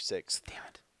 January 6th, Damn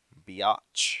it.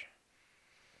 biatch.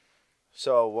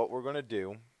 So what we're going to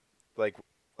do, like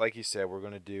you said, we're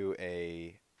going to do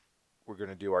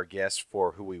our guess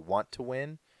for who we want to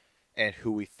win and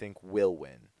who we think will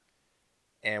win.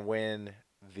 And when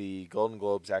the Golden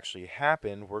Globes actually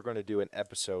happen, we're going to do an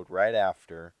episode right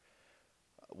after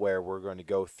where we're going to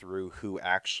go through who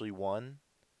actually won,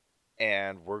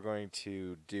 and we're going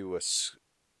to do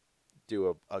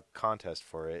a contest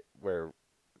for it where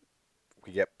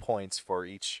we get points for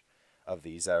each of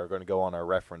these that are going to go on our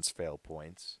reference fail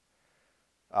points.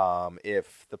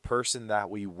 If the person that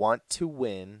we want to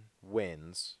win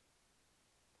wins,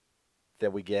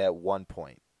 then we get 1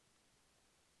 point.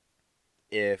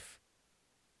 If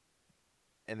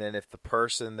the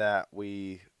person that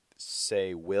we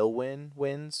say will win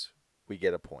wins, we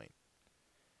get a point.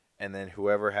 And then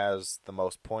whoever has the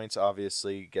most points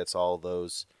obviously gets all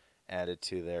those added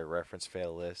to their reference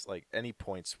fail list. Like any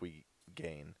points we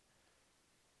gain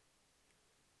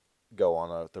go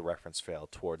on the reference fail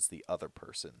towards the other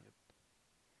person.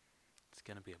 It's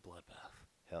gonna be a bloodbath.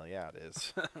 Hell yeah, it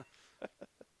is.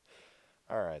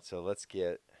 All right, so let's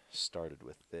get started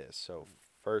with this. So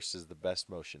first is the best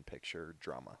motion picture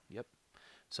drama. Yep.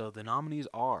 So the nominees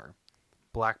are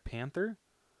Black Panther,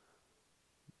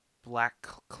 Black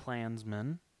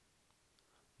Klansman,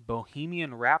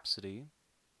 Bohemian Rhapsody,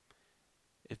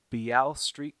 If Beale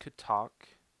Street Could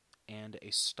Talk, and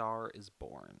A Star Is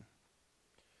Born.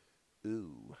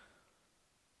 Ooh,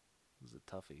 This is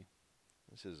a toughie.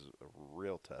 this is a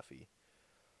real toughie.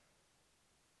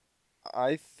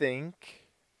 I think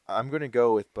I'm going to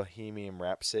go with Bohemian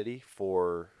Rhapsody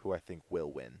for who I think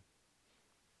will win.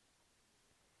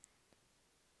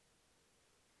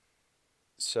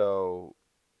 So,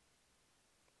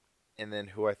 and then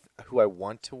who I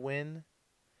want to win,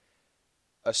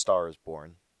 A Star Is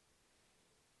Born.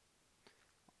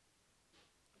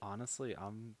 Honestly,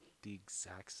 I'm the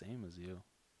exact same as you.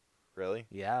 Really?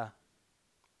 Yeah.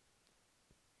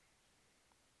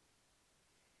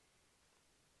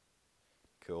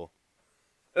 Cool.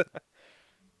 All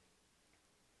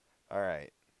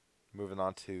right. Moving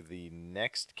on to the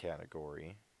next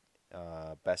category,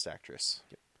 Best Actress.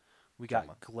 We got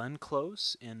Drama. Glenn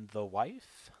Close in The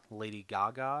Wife, Lady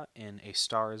Gaga in A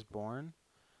Star Is Born,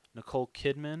 Nicole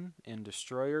Kidman in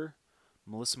Destroyer,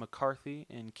 Melissa McCarthy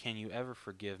in Can You Ever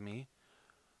Forgive Me,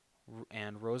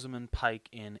 and Rosamund Pike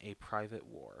in A Private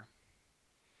War.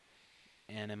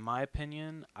 And in my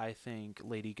opinion, I think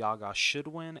Lady Gaga should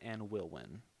win and will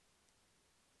win.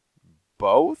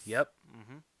 Both? Yep.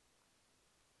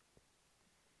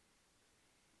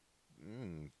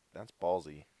 That's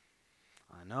ballsy.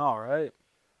 I know, right?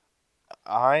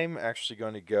 I'm actually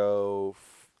going to go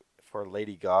for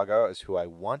Lady Gaga as who I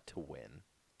want to win.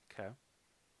 Okay.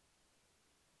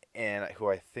 And who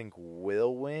I think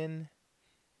will win,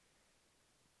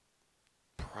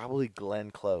 probably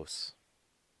Glenn Close.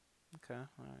 Okay.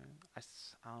 All right.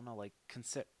 I don't know. Like,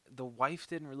 The Wife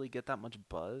didn't really get that much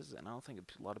buzz, and I don't think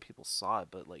a lot of people saw it,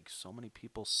 but like so many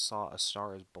people saw A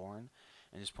Star Is Born,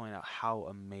 and just pointed out how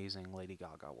amazing Lady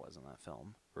Gaga was in that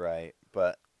film. Right,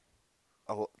 but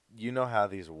you know how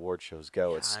these award shows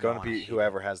go. Yeah, It's I going know, to I be hate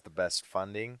whoever has the best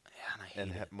funding Yeah, and I hate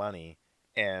and it. money,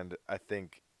 and I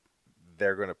think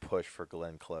they're going to push for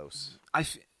Glenn Close. I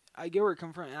get where it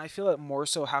comes from, and I feel that more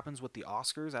so happens with the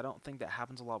Oscars. I don't think that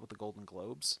happens a lot with the Golden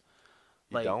Globes.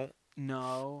 You don't?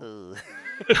 No. Ugh.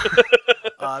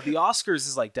 The Oscars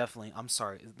is like definitely. I'm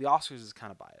sorry. The Oscars is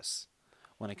kind of biased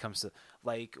when it comes to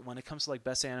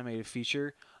best animated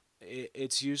feature.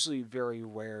 It's usually very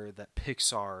rare that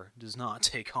Pixar does not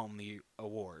take home the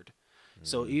award.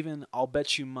 So even I'll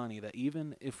bet you money that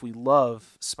even if we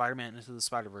love Spider-Man Into the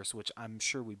Spider-Verse, which I'm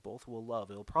sure we both will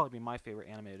love, it'll probably be my favorite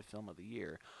animated film of the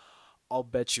year. I'll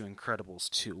bet you Incredibles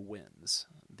 2 wins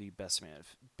the best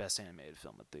animated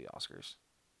film at the Oscars.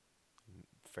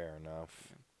 Fair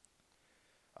enough.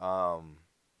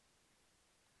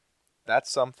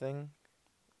 That's something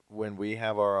when we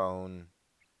have our own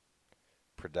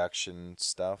production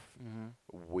stuff,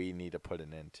 we need to put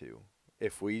an end to.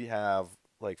 If we have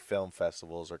like film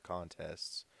festivals or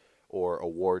contests or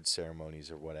award ceremonies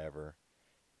or whatever,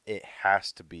 it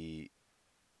has to be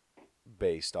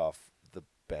based off the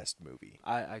best movie.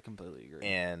 I completely agree.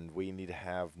 And we need to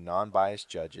have non-biased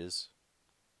judges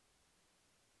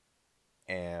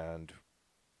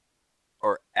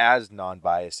or as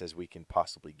non-biased as we can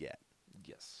possibly get.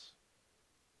 Yes.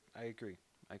 I agree.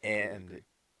 I completely agree.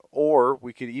 Or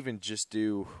we could even just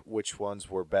do which ones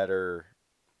were better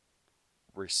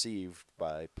received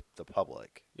by the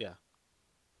public. Yeah.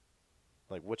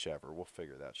 Like, whichever. We'll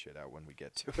figure that shit out when we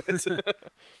get to it.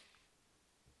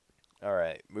 All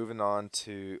right. Moving on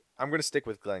to... I'm going to stick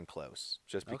with Glenn Close,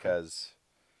 just because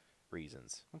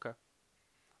reasons. Okay.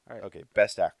 All right. Okay,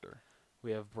 Best Actor.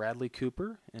 We have Bradley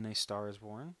Cooper in A Star Is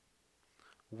Born,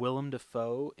 Willem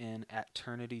Dafoe in At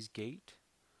Eternity's Gate,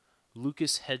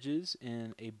 Lucas Hedges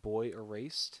in A Boy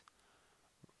Erased.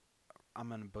 I'm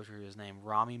gonna butcher his name.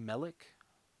 Rami Malek.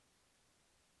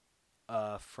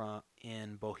 From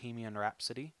in Bohemian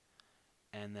Rhapsody,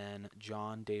 and then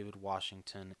John David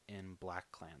Washington in Black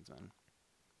Klansman.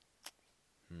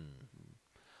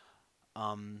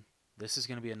 This is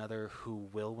gonna be another who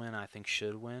will win. I think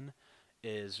should win.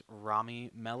 Is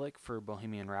Rami Malek for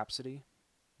Bohemian Rhapsody,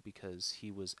 because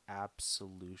he was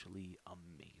absolutely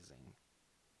amazing.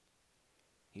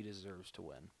 He deserves to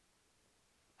win.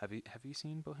 Have you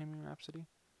seen Bohemian Rhapsody?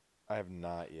 I have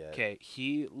not yet. Okay,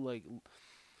 he like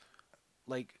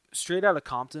Straight Outta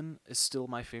Compton is still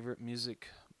my favorite music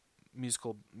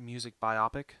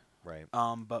biopic. Right.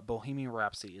 But Bohemian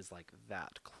Rhapsody is like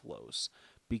that close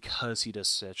because he does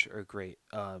such a great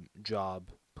job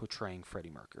portraying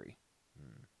Freddie Mercury.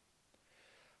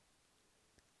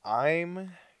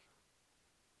 I'm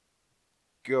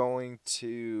going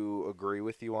to agree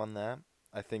with you on that.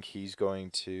 I think he's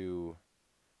going to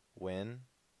win.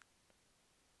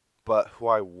 But who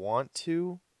I want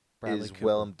to Bradley is Cooper.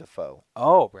 Willem Dafoe.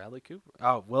 Oh, Bradley Cooper.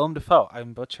 Oh, Willem Dafoe.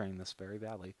 I'm butchering this very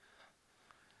badly.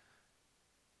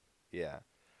 Yeah.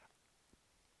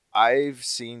 I've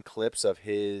seen clips of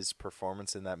his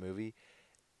performance in that movie,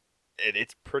 and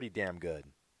it's pretty damn good.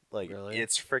 Like, Really?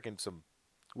 it's freaking some...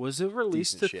 Was it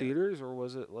released to Decent shit. theaters, or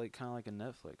was it like kind of like a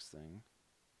Netflix thing?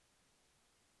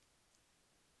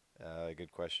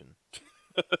 Good question.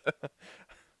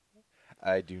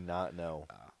 I do not know.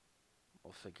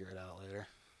 We'll figure it out later.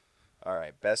 All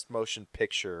right, best motion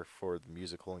picture for the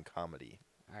musical and comedy.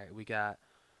 All right, we got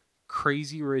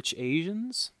Crazy Rich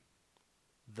Asians,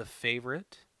 The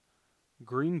Favorite,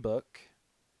 Green Book,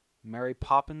 Mary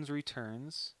Poppins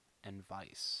Returns, and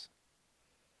Vice.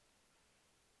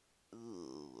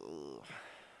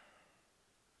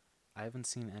 I haven't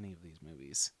seen any of these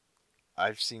movies.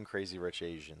 I've seen Crazy Rich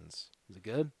Asians. Is it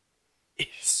good?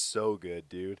 It's so good,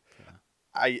 dude.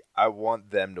 Yeah. I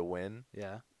want them to win,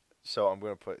 Yeah. so I'm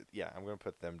gonna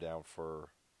put them down for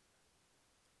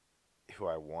who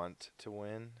I want to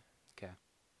win. Okay.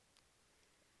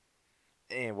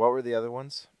 And what were the other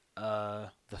ones?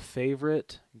 The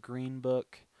Favorite, Green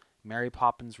Book, Mary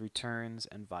Poppins Returns,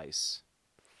 and Vice.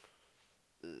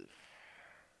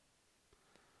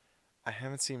 I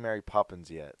haven't seen Mary Poppins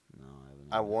yet. No, I haven't.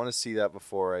 I want to see that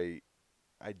before I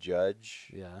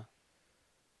judge. Yeah.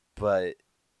 But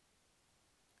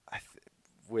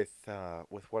with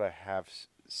what I have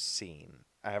seen,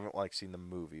 I haven't seen the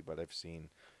movie, but I've seen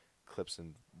clips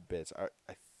and bits.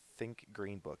 I think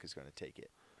Green Book is going to take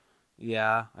it.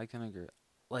 Yeah, I can agree.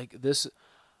 Like this,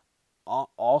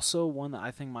 also one that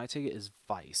I think might take it is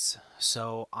Vice.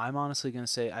 So I'm honestly gonna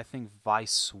say I think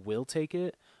Vice will take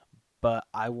it, but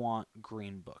I want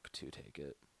Green Book to take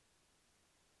it.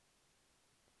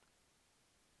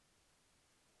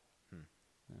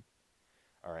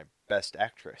 All right, best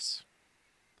actress.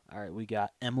 All right, we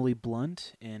got Emily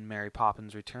Blunt in Mary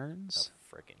Poppins Returns,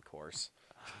 Freaking course.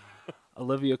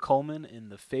 Olivia Colman in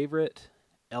The Favorite,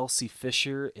 Elsie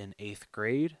Fisher in 8th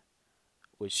Grade,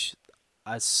 which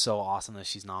is so awesome that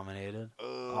she's nominated.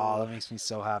 Oh, that makes me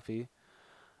so happy.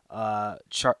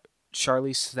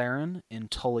 Charlize Theron in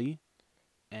Tully,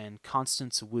 and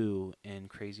Constance Wu in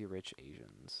Crazy Rich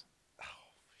Asians.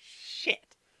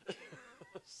 Shit.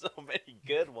 So many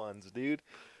good ones, dude.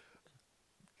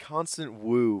 Constance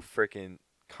Wu freaking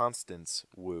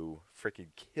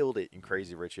killed it in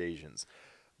Crazy Rich Asians.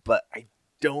 But I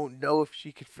don't know if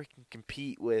she could freaking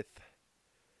compete with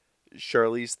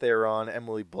Charlize Theron,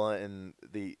 Emily Blunt, and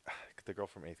the girl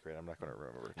from 8th Grade. I'm not going to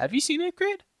remember. Have you seen 8th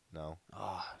Grade? No.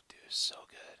 Oh, dude, so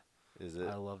good. Is it?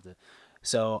 I loved it.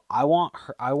 So I want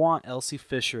Elsie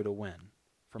Fisher to win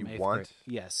from You 8th want?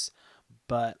 Grade. Yes,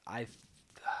 but I'm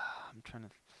trying to.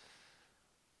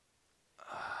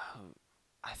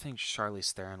 I think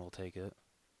Charlize Theron will take it.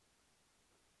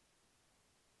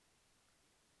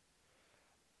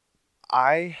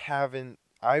 I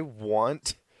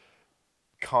want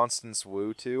Constance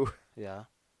Wu to, Yeah.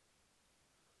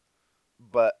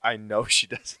 but I know she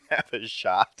doesn't have a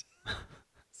shot.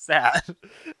 Sad.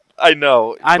 I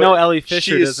know. I know but Ellie she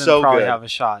Fisher is doesn't so probably good. have a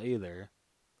shot either.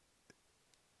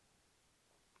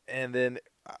 And then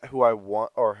who I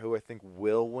want, or who I think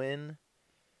will win,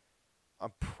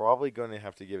 I'm probably going to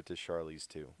have to give it to Charlize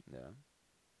too. Yeah.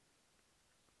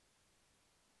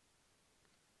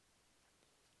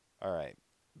 All right.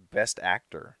 Best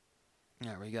actor.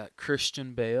 Yeah, we got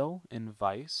Christian Bale in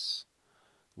Vice,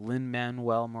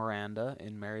 Lin-Manuel Miranda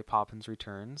in Mary Poppins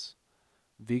Returns,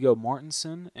 Viggo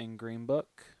Mortensen in Green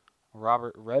Book,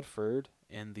 Robert Redford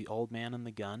in The Old Man and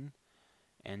the Gun,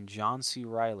 and John C.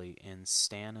 Reilly in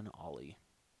Stan and Ollie.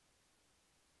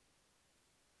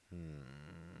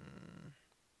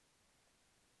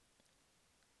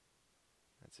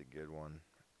 That's a good one.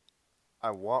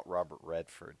 I want Robert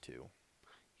Redford too.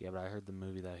 Yeah, but I heard the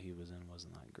movie that he was in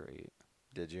wasn't that great.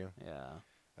 Did you? Yeah,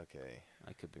 Okay.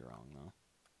 I could be wrong though.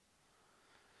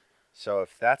 So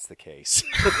if that's the case,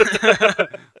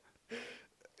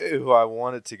 who I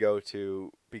wanted to go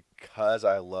to because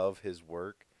I love his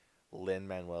work,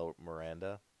 Lin-Manuel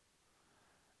Miranda.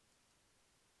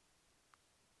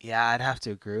 Yeah, I'd have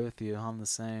to agree with you. I'm the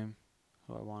same.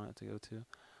 Who I want it to go to.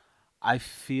 I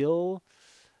feel.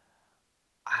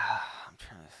 I'm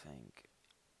trying to think.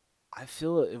 I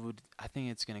feel it would. I think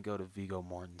it's gonna go to Viggo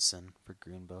Mortensen for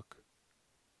Green Book.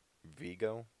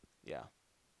 Vigo? Yeah.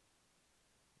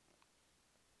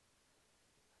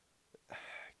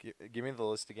 Give me the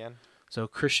list again. So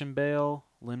Christian Bale,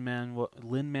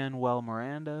 Lin-Manuel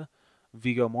Miranda,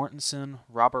 Viggo Mortensen,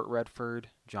 Robert Redford,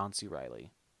 John C.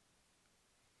 Reilly.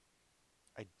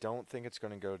 I don't think it's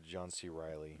going to go to John C.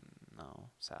 Reilly. No,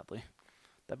 sadly.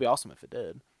 That'd be awesome if it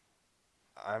did.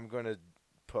 I'm going to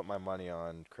put my money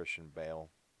on Christian Bale.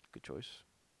 Good choice.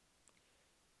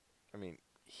 I mean,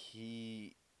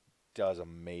 he does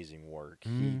amazing work.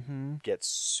 Mm-hmm. He gets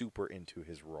super into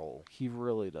his role. He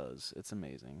really does. It's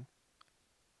amazing.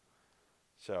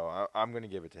 So I'm going to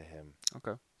give it to him.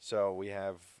 Okay. So we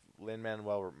have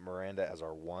Lin-Manuel Miranda as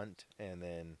our want, and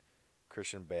then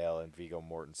Christian Bale and Viggo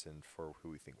Mortensen for who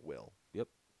we think will. Yep.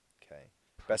 Okay.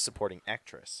 Best Supporting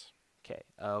Actress. Okay.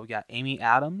 We got Amy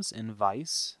Adams in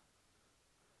Vice.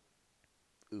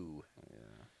 Ooh.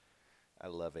 Yeah, I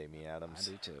love Amy Adams.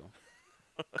 I do too.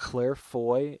 Claire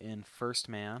Foy in First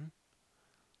Man.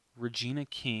 Regina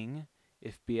King,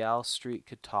 If Beale Street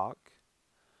Could Talk.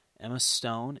 Emma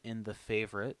Stone in The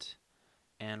Favorite.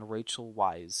 And Rachel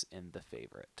Weisz in The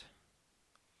Favorite.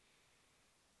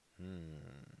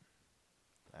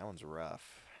 That one's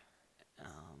rough.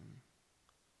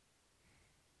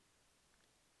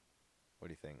 What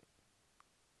do you think?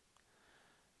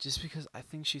 Just because I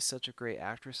think she's such a great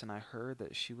actress, and I heard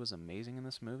that she was amazing in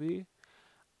this movie,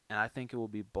 and I think it will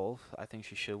be both. I think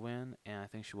she should win, and I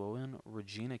think she will win.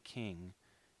 Regina King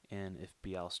in If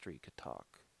Beale Street Could Talk.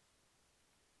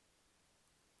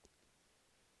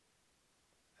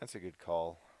 That's a good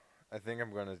call. I think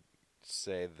I'm going to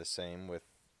say the same with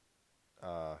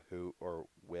who or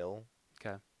will.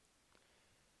 Okay.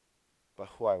 But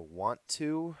who I want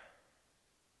to,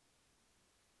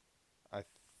 I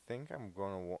think I'm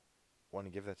going to want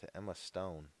to give that to Emma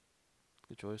Stone.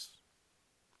 Good choice.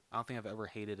 I don't think I've ever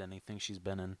hated anything she's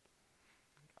been in.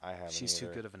 I haven't She's too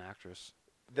either. good of an actress.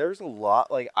 There's a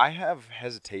lot, like, I had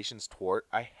hesitations towards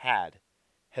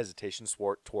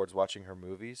watching her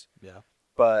movies. Yeah.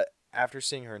 But after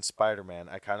seeing her in Spider-Man,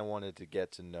 I kind of wanted to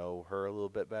get to know her a little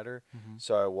bit better. Mm-hmm.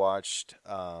 So I watched,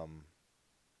 what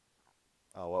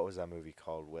was that movie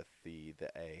called with the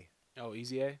A? Oh,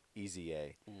 Easy A? Easy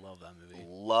A. Love that movie.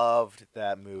 Loved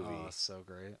that movie. Oh, so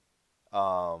great.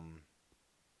 And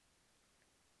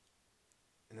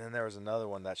then there was another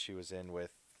one that she was in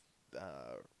with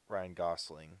Ryan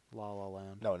Gosling. La La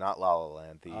Land. No, not La La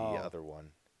Land. The Oh. other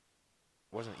one.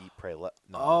 It wasn't Eat, Pray, Love.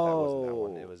 No, Oh. that wasn't that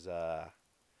one. It was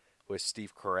with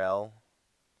Steve Carell.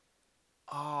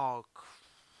 Oh, I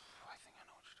think I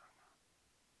know what you're talking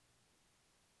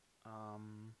about.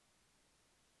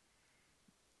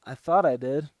 I thought I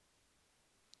did.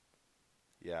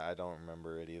 Yeah, I don't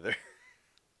remember it either.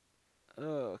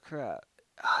 Oh, crap.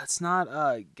 It's not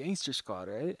Gangster Squad,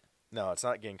 right? No, it's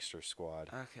not Gangster Squad.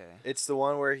 Okay. It's the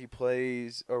one where he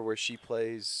plays, or where she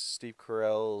plays Steve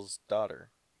Carell's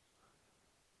daughter.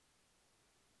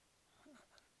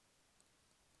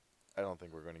 I don't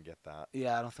think we're going to get that.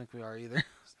 Yeah, I don't think we are either.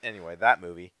 Anyway, that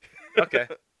movie. Okay.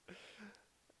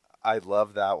 I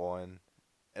love that one,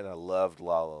 and I loved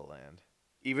La La Land.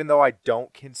 Even though I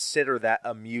don't consider that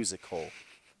a musical.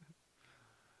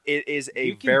 It is a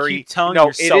You can very keep telling no.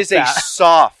 It yourself is that. a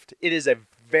soft. It is a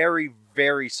very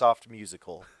very soft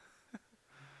musical.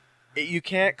 You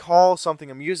can't call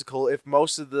something a musical if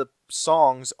most of the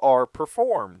songs are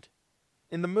performed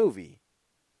in the movie.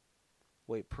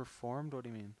 Wait, performed? What do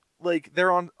you mean? Like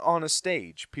they're on a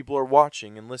stage. People are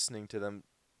watching and listening to them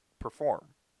perform.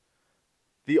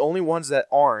 The only ones that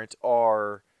aren't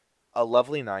are A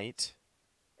Lovely Night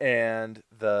and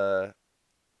the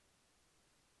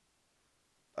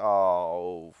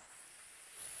oh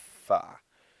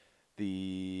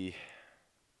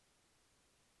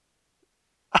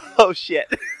shit.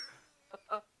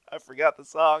 I forgot the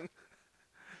song.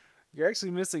 You're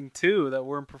actually missing two that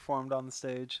weren't performed on the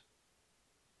stage.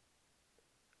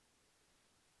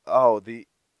 Oh,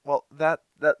 that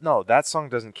song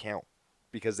doesn't count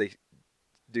because they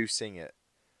do sing it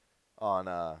on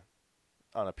a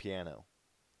piano.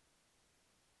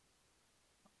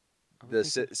 Are we The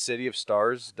thinking- City of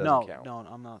Stars doesn't count. No,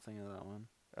 I'm not thinking of that one.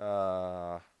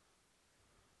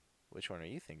 Which one are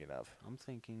you thinking of? I'm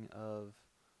thinking of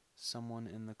Someone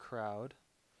in the Crowd,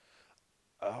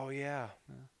 Oh yeah.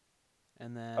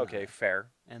 and then Okay, fair.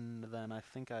 and then I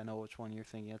think I know which one you're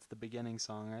thinking. It's the beginning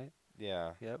song, right?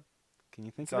 Yeah. Yep. Can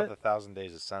you think It's of not it? the 1,000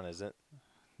 Days of Sun, is it?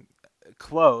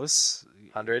 Close.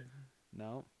 100.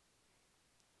 No.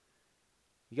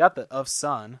 You got the of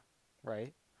Sun,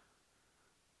 right?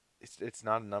 It's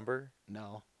not a number.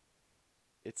 No.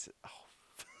 It's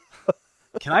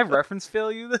Can I reference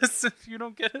fail you this if you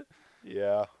don't get it?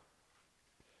 yeah.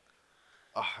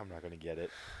 Oh, I'm not gonna get it.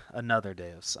 Another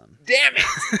Day of Sun. Damn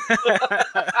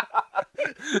it!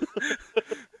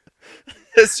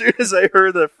 As soon as I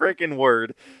heard the freaking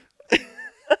word.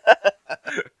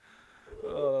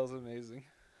 Oh, that was amazing.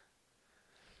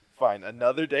 Fine,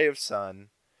 Another Day of Sun.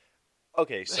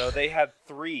 Okay, so they had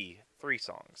three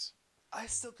songs. I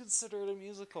still consider it a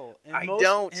musical. And I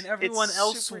don't. And everyone It's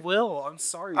else super- will. I'm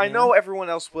sorry. I man. know everyone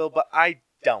else will, but I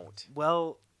don't.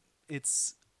 Well,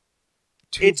 it's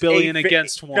It's 2 billion a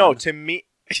against 1. No, to me.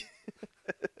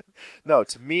 No,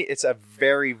 to me, it's a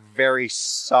very, very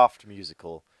soft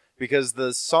musical because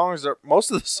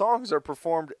most of the songs are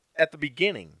performed at the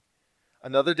beginning.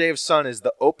 Another Day of Sun is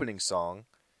the opening song.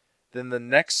 Then the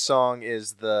next song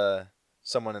is the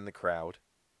Someone in the Crowd.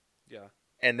 Yeah.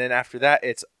 And then after that,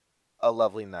 it's A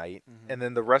Lovely Night. Mhm. And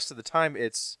then the rest of the time,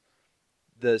 it's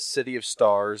the City of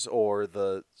Stars or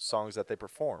the songs that they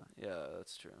perform. Yeah,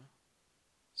 that's true.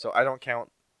 So I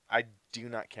do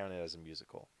not count it as a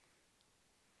musical.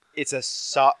 It's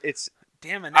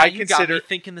Damn it! Now I you got consider- me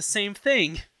thinking the same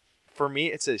thing. for me,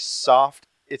 it's a soft,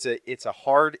 it's a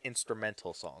hard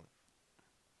instrumental song.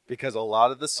 Because a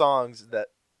lot of the songs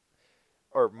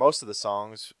or most of the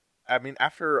songs, I mean,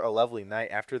 after A Lovely Night,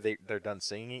 after they're done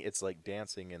singing, it's like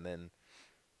dancing and then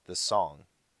the song.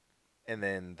 And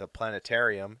then the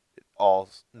Planetarium, all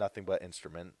nothing but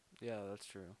instrument. Yeah, that's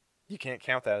true. You can't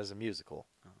count that as a musical.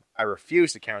 Oh. I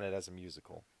refuse to count it as a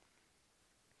musical.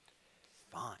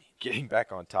 Fine. Getting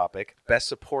back on topic, Best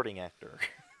Supporting Actor.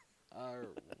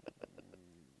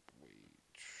 Wait.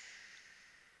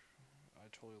 I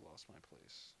totally lost my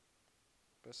place.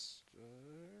 Best.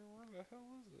 Where the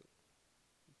hell is it?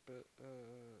 But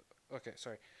okay,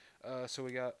 sorry. So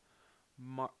we got.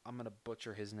 I'm gonna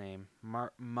butcher his name.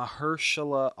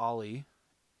 Mahershala Ali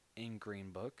in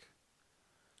Green Book.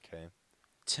 Okay.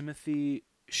 Timothy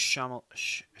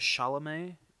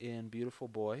Chalamet in Beautiful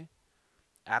Boy.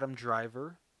 Adam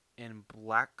Driver in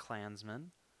Black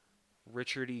Klansman.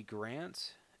 Richard E.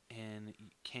 Grant in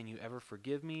Can You Ever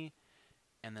Forgive Me?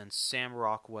 And then Sam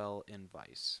Rockwell in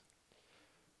Vice.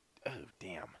 Oh,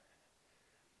 damn.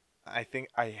 I think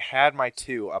I had my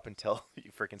two up until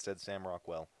you freaking said Sam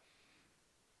Rockwell.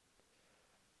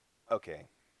 Okay.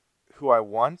 Who I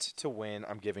want to win,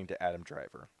 I'm giving to Adam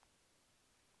Driver.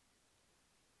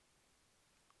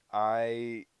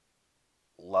 I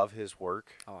love his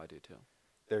work. Oh, I do too.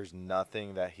 There's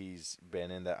nothing that he's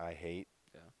been in that I hate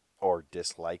Yeah. or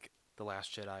dislike. The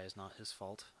Last Jedi is not his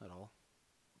fault at all.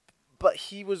 But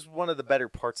he was one of the better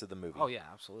parts of the movie. Oh yeah,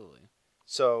 absolutely.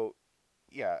 So,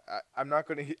 yeah, I'm not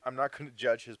gonna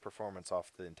judge his performance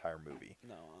off the entire movie.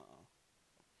 No.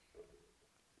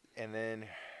 And then,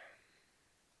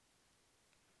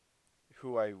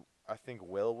 who I think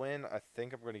will win, I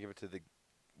think I'm gonna give it to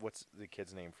what's the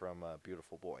kid's name from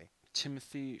Beautiful Boy?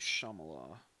 Timothy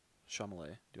Chalamet.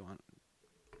 Do you want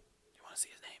to see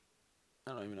his name?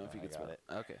 I don't even know if No, you I can spell got it.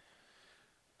 Okay.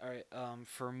 All right.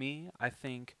 For me, I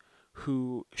think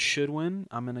who should win.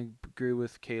 I'm gonna agree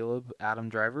with Caleb. Adam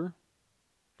Driver.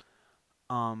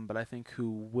 But I think who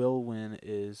will win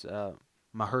is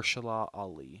Mahershala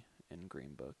Ali in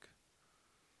Green Book.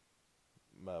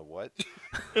 What?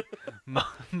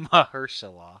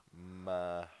 Mahershala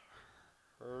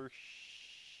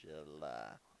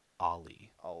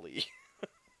Ali. Ali.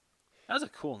 That was a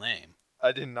cool name.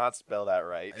 I did not spell that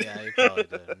right. Yeah, you probably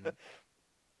did.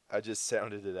 I just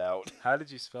sounded it out. How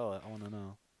did you spell it? I want to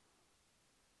know.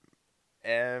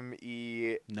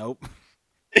 M-E... Nope.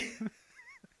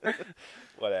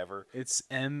 Whatever. It's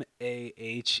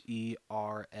Mahershala.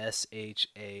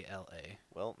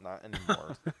 Well, not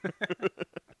anymore.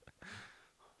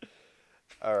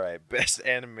 All right, best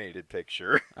animated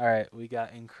picture. All right, we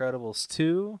got Incredibles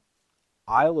 2,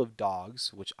 Isle of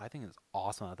Dogs, which I think is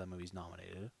awesome that movie's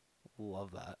nominated.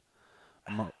 Love that.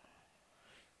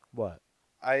 What?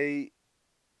 I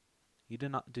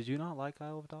Did you not like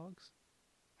Isle of Dogs?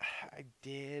 I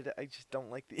did. I just don't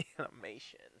like the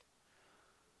animation.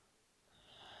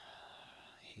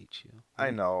 hate you.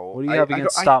 I know. What do you have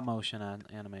against stop motion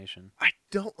animation? I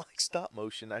don't like stop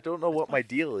motion. I don't know what my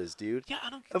deal is, dude. Yeah, I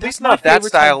don't. At least not that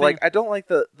style. Like, I don't like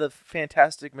the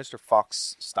Fantastic Mr.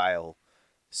 Fox style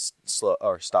slow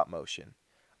or stop motion.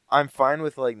 I'm fine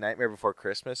with like Nightmare Before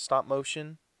Christmas stop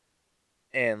motion,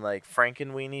 and like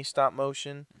Frankenweenie stop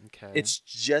motion. Okay. It's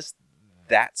just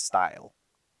that style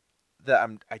that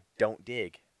I don't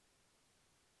dig.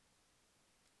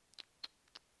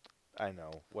 I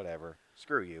know. Whatever.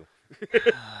 Screw you.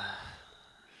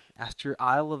 After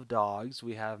Isle of Dogs,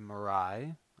 we have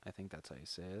Mirai. I think that's how you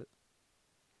say it.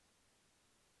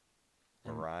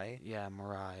 Mirai? Yeah,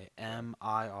 Mirai.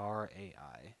 Mirai.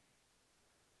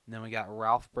 And then we got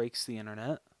Ralph Breaks the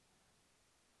Internet.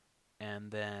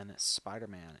 And then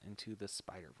Spider-Man Into the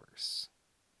Spider-Verse.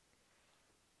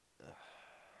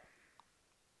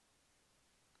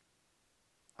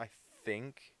 I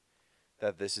think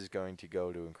that this is going to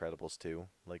go to Incredibles 2,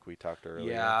 like we talked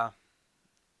earlier. Yeah.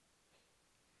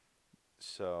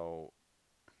 So,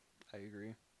 I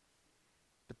agree.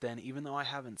 But then, even though I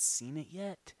haven't seen it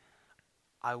yet,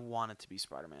 I want it to be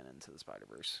Spider-Man Into the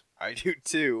Spider-Verse. I do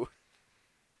too.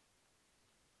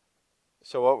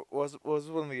 So what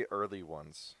was one of the early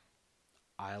ones?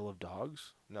 Isle of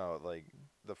Dogs? No, like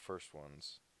the first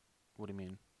ones. What do you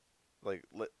mean? Like,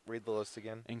 read the list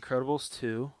again. Incredibles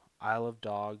 2, Isle of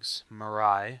Dogs,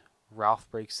 Mirai, Ralph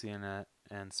Breaks the Internet,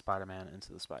 and Spider-Man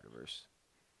Into the Spider-Verse.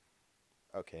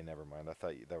 Okay, never mind. I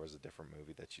thought that was a different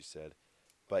movie that you said.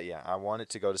 But yeah, I want it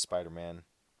to go to Spider-Man.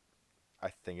 I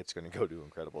think it's going to go to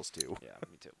Incredibles 2. Yeah,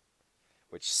 me too.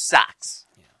 Which sucks.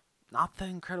 Yeah. Not that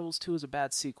Incredibles 2 is a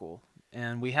bad sequel.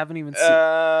 And we haven't even seen...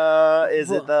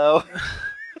 Is it though?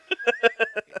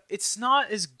 It's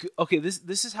not as good... Okay,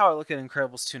 this is how I look at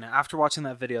Incredibles 2 now. After watching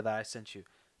that video that I sent you.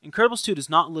 Incredibles 2 does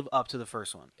not live up to the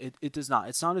first one. It does not.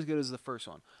 It's not as good as the first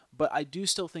one. But I do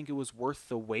still think it was worth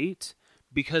the wait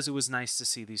because it was nice to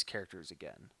see these characters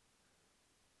again.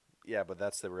 Yeah, but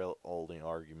that's the real only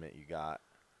argument you got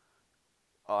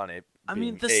on it. I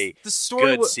mean, the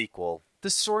story good sequel. The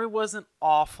story wasn't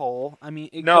awful. I mean,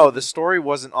 the story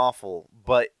wasn't awful,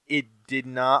 but it did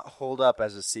not hold up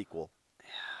as a sequel.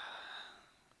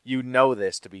 You know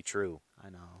this to be true. I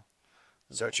know.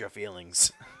 Search your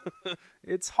feelings.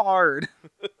 It's hard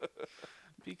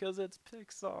because it's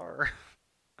Pixar.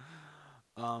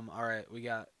 All right,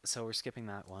 we're skipping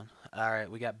that one. All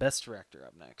right, we got Best Director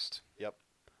up next. Yep.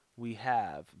 We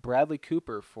have Bradley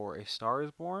Cooper for A Star Is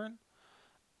Born,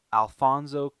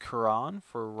 Alfonso Cuarón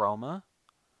for Roma,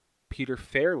 Peter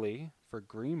Farrelly for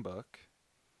Green Book,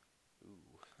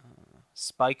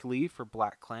 Spike Lee for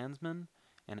Black Klansman,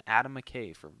 and Adam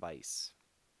McKay for Vice.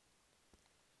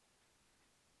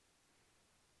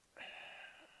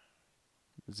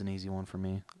 It's an easy one for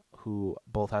me. Who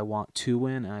both I want to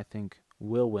win and I think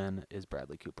will win is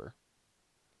Bradley Cooper.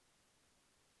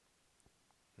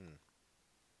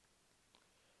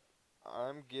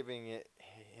 I'm giving it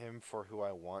him for who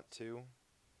I want to.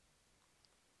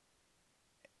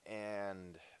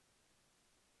 And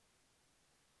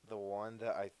the one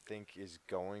that I think is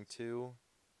going to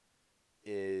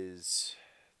is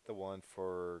the one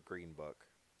for Green Book.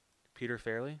 Peter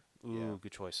Farrelly? Ooh, Yeah.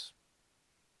 Good choice.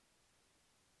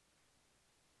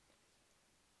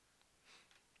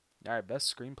 All right,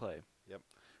 best screenplay. Yep.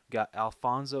 Got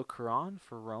Alfonso Cuarón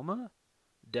for Roma,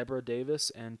 Deborah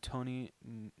Davis and Tony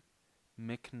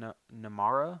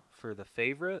McNamara for The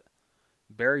Favorite,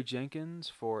 Barry Jenkins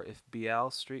for If Beale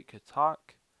Street Could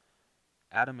Talk,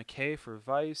 Adam McKay for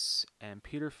Vice, and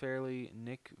Peter Farrelly,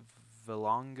 Nick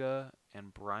Vallelonga,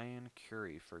 and Brian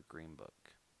Currie for Green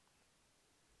Book.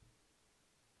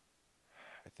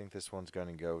 I think this one's going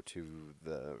to go to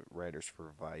the writers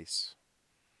for Vice.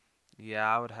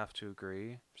 Yeah, I would have to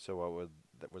agree. So what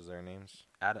was their names?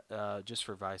 Just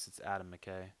for Vice, it's Adam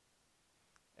McKay.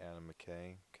 Adam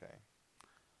McKay. Okay.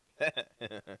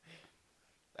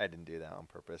 I didn't do that on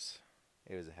purpose.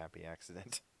 It was a happy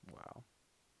accident. Wow.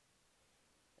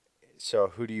 So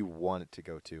who do you want it to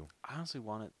go to? I honestly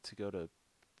want it to go to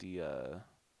the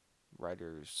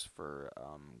writers for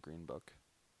Green Book.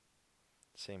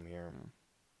 Same here. Mm.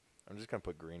 I'm just going to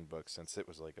put Green Book since it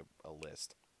was like a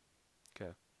list.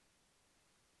 Okay.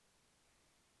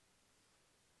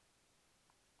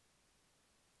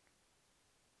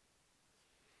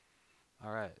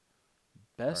 All right.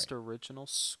 Best original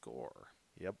score.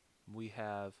 Yep. We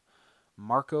have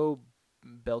Marco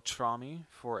Beltrami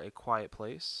for A Quiet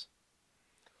Place.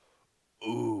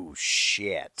 Ooh,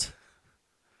 shit.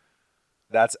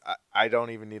 That's I don't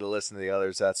even need to listen to the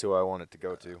others. That's who I want it to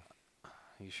go to.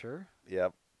 You sure?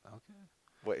 Yep. Okay.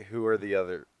 Wait, who are the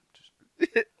other?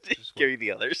 Just Give me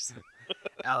the others.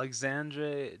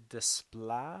 Alexandre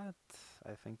Desplat,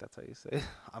 I think that's how you say it.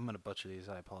 I'm going to butcher these,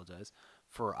 I apologize.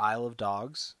 For Isle of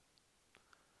Dogs.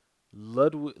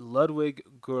 Ludwig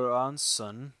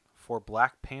Göransson for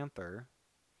Black Panther.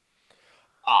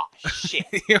 Ah, shit.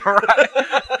 You're right.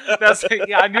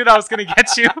 I knew that was going to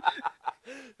get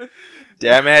you.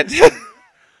 Damn it.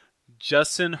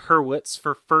 Justin Hurwitz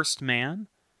for First Man.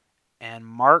 And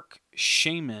Mark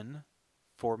Shaman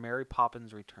for Mary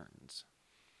Poppins Returns.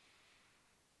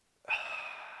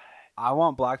 I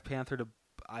want Black Panther to...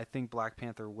 I think Black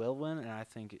Panther will win, and I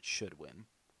think it should win.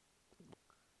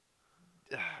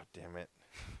 Damn it.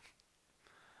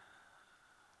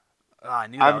 I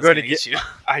knew that was going to get you.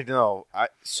 I know.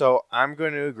 So I'm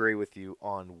going to agree with you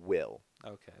on will.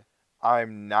 Okay.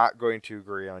 I'm not going to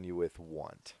agree on you with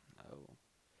want. Oh.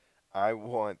 I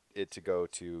want it to go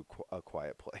to A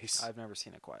Quiet Place. I've never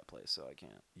seen A Quiet Place, so I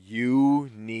can't. You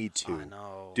need to. I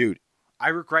know. Dude. I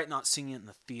regret not seeing it in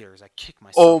the theaters. I kick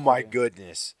myself. Oh my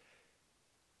goodness.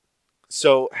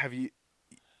 So have you...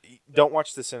 Don't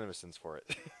watch The CinemaSins for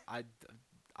it.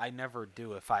 I never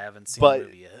do if I haven't seen But- the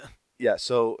movie yet. Yeah,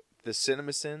 so The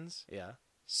CinemaSins, Yeah.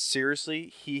 seriously,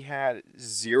 he had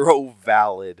 0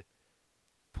 valid...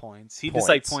 Points. He just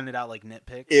like Points. pointed out like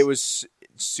nitpicks. It was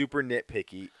super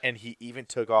nitpicky, and he even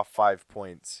took off 5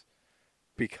 points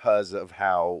because of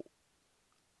how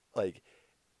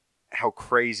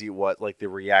crazy it was, like the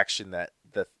reaction that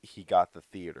he got the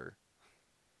theater.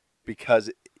 Because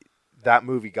that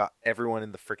movie got everyone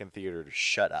in the freaking theater to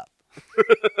shut up.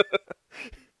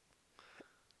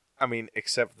 I mean,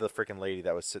 except the freaking lady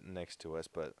that was sitting next to us,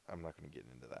 but I'm not going to get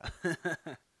into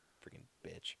that. Freaking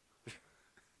bitch.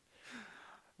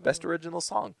 Best original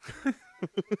song.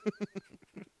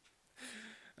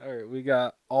 All right, we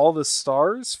got All the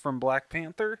Stars from Black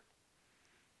Panther.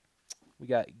 We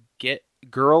got Get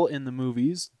Girl in the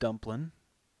Movies, Dumplin'.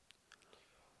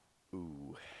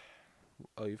 Ooh,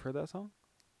 Oh, you've heard that song?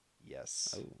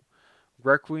 yes. Oh.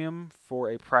 Requiem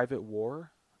for a Private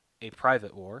War.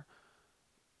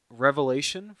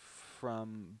 Revelation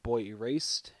from Boy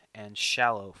Erased. And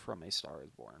Shallow from A Star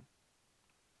is Born.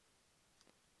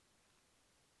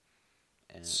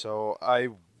 And, So I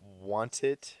want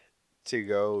it to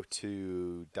go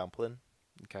to Dumplin',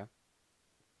 okay.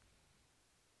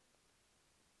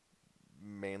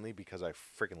 mainly because I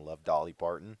freaking love Dolly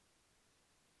Parton.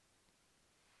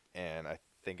 And I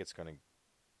think it's going to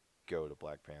go to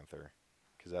Black Panther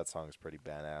because that song is pretty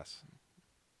badass.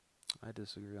 I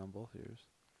disagree on both yours.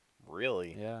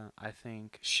 Really? Yeah, I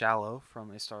think Shallow from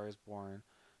A Star is Born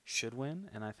should win,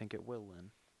 and I think it will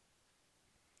win.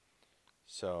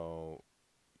 So,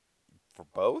 for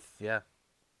both? Yeah.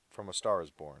 From A Star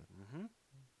is Born. Mm-hmm.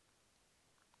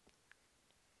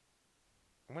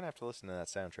 I'm going to have to listen to that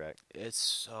soundtrack. It's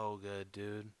so good,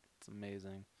 dude. It's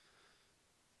amazing.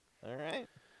 All right.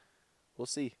 We'll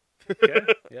see. Okay.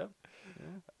 Yep.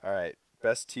 Yeah. All right.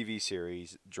 Best TV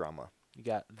series, drama. You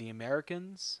got The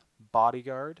Americans,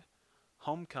 Bodyguard,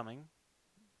 Homecoming,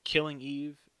 Killing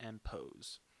Eve, and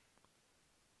Pose.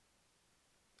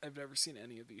 I've never seen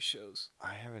any of these shows.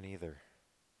 I haven't either.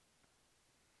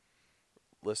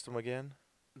 List them again.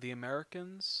 The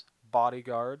Americans,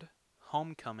 Bodyguard,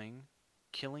 Homecoming,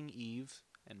 Killing Eve,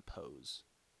 and Pose.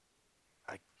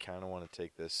 I kind of want to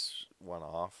take this one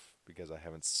off because I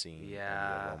haven't seen any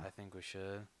Yeah, of I them. think we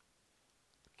should.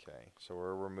 Okay, so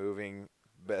we're removing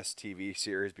best TV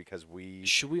series because we...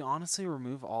 Should we honestly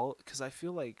remove all? Because I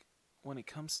feel like when it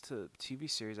comes to TV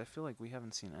series, I feel like we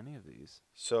haven't seen any of these.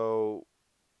 So,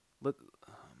 Let,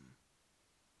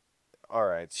 all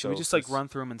right. should we just like run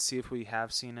through them and see if we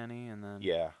have seen any, and then?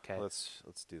 Yeah. 'Kay. Let's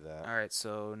do that. All right.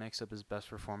 So next up is best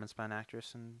performance by an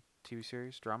actress in TV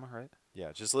series drama, right?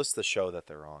 Yeah, just list the show that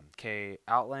they're on. Okay.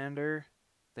 Outlander,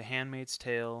 The Handmaid's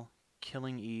Tale,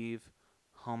 Killing Eve,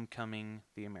 Homecoming,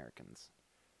 The Americans.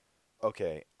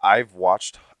 Okay, I've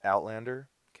watched Outlander,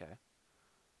 Okay.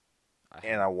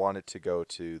 and I want it to go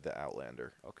to the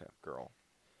Outlander Okay. girl.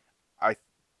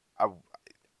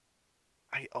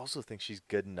 I also think she's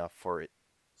good enough for it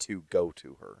to go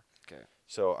to her. Okay.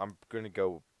 So I'm going to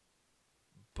go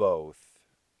both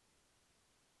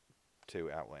to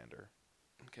Outlander.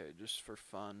 Okay. Just for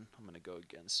fun, I'm gonna go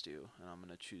against you, and I'm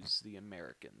gonna choose The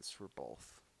Americans for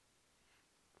both.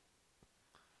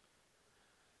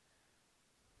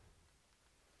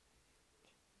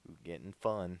 Ooh, getting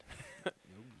fun. Yeah.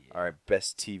 All right,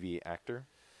 best TV actor.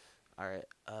 All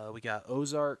right. We got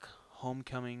Ozark,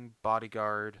 Homecoming,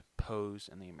 Bodyguard, Pose,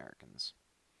 and The Americans.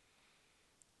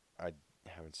 I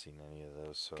haven't seen any of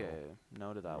those, so Okay.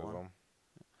 No to that remove one. 'em.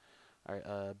 All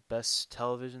right. Best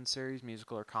television series,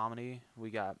 musical or comedy.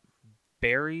 We got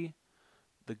Barry,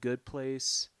 The Good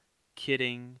Place,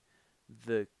 Kidding,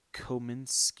 the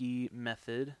Kominsky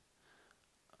Method,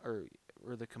 or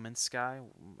the Kominsky,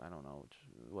 I don't know,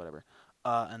 whatever.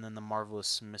 And then The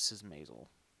Marvelous Mrs. Maisel.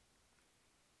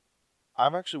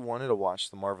 I've actually wanted to watch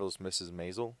The Marvelous Mrs.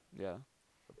 Maisel, Yeah.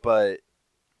 but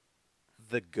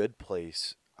The Good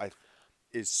Place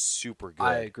is super good.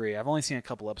 I agree. I've only seen a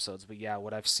couple episodes, but yeah,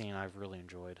 what I've seen, I've really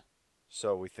enjoyed.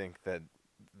 So we think that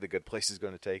The Good Place is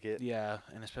going to take it? Yeah,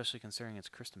 and especially considering it's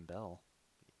Kristen Bell.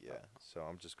 Yeah. So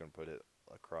I'm just going to put it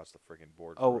across the freaking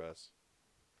board Oh. for us.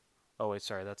 Oh, wait,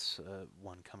 sorry. That's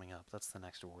one coming up. That's the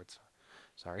next awards.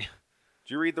 Sorry.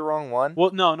 Did you read the wrong one?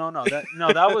 Well, no.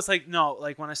 That was like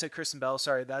when I said Kristen Bell.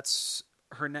 Sorry, that's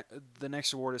her. The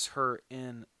next award is her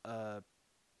in The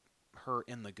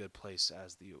Good Place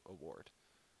as the award.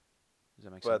 Does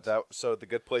that make sense? So The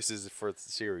Good Place is for the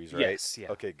series, right? Yes, yeah.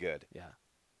 Okay, good. Yeah.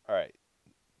 All right.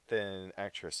 Then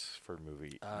actress for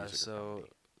movie. Music or So comedy.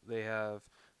 they have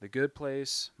The Good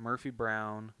Place, Murphy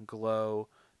Brown, Glow,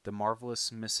 The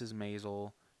Marvelous Mrs.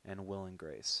 Maisel, and Will and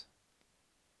Grace.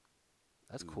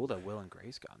 That's cool that Will and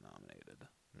Grace got nominated.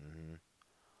 Mm-hmm.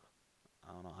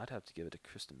 I don't know. I'd have to give it to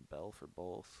Kristen Bell for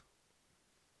both.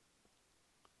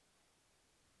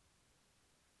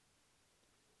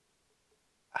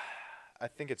 I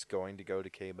think it's going to go to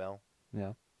K Bell.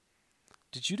 Yeah.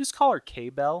 Did you just call her K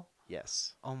Bell?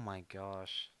 Yes, Oh my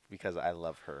gosh. because I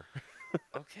love her.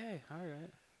 Okay, all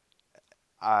right.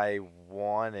 I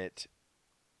want it.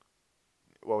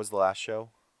 What was the last show?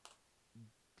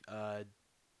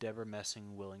 Deborah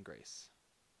Messing, Will and Grace.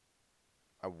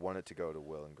 I want it to go to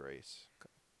Will and Grace.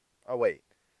 Oh wait,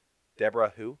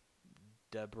 Deborah who?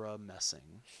 Deborah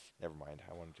Messing. Never mind.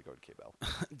 I wanted to go to K Bell.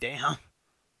 Damn.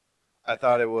 I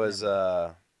thought it was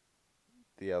the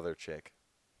other chick.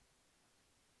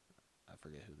 I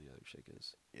forget who the other chick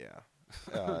is. Yeah,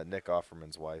 Nick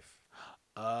Offerman's wife.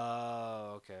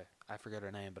 Oh, okay. I forget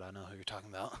her name, but I know who you're talking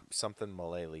about. Something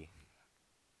Mullally.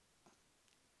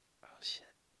 Oh, shit.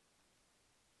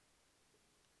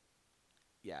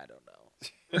 Yeah, I don't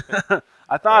know.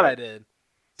 I thought I did.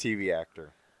 TV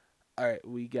actor. All right,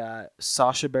 we got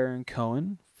Sacha Baron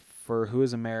Cohen for Who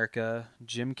is America,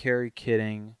 Jim Carrey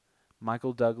Kidding,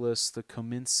 Michael Douglas, The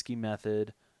Kominsky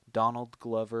Method, Donald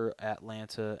Glover,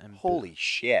 Atlanta, and Holy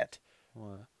shit!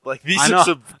 What? Like these I are know.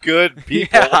 some good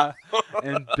people. Yeah,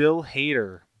 and Bill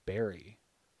Hader, Barry.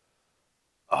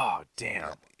 Oh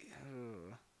damn!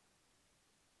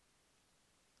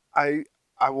 I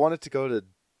wanted to go to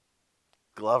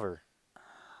Glover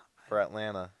for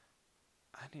Atlanta.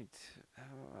 I need to.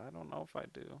 I don't know if I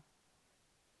do.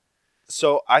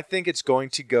 So I think it's going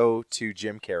to go to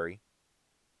Jim Carrey.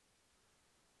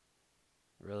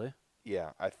 Really?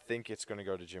 Yeah, I think it's going to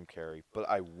go to Jim Carrey, but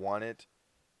I want it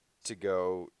to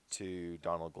go to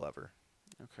Donald Glover.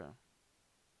 Okay.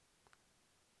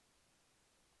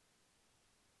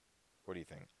 What do you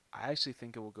think? I actually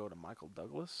think it will go to Michael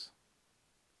Douglas.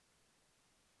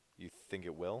 You think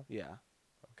it will? Yeah,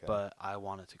 Okay. but I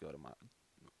want it to go to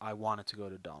I want it to go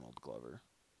to Donald Glover.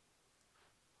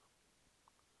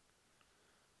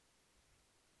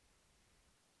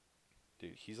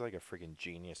 Dude, he's like a freaking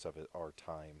genius of our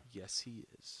time. Yes, he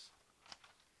is.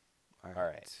 All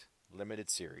right. Limited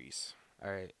series.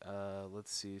 All right.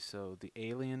 Let's see. So, The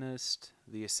Alienist,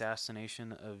 The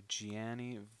Assassination of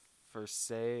Gianni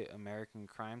Versailles, American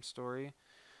Crime Story,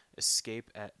 Escape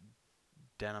at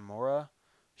Dannemora,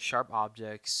 Sharp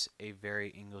Objects, A Very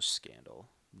English Scandal.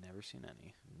 Never seen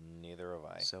any. Neither have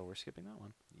I. So we're skipping that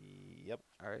one. Yep.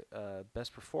 All right.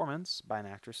 Best performance by an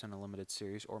actress in a limited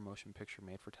series or motion picture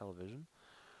made for television.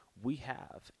 We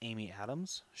have Amy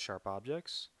Adams, Sharp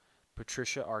Objects,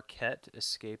 Patricia Arquette,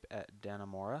 Escape at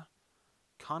Dannemora,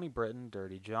 Connie Britton,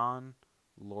 Dirty John,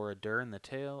 Laura Dern, The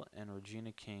Tale, and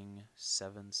Regina King,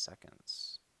 7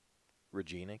 Seconds.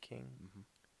 Regina King.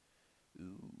 Mm-hmm.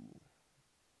 Ooh.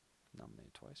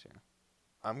 Nominated twice here.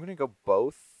 I'm going to go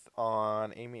both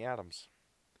on Amy Adams.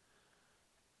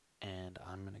 And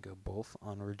I'm going to go both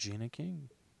on Regina King.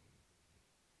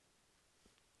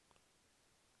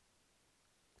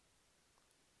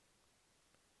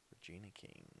 Regina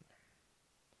King.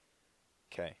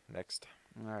 Okay, next.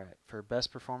 All right. For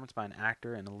best performance by an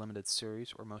actor in a limited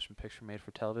series or motion picture made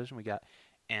for television, we got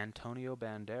Antonio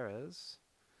Banderas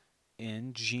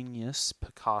in Genius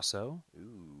Picasso,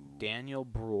 Ooh. Daniel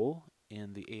Bruhl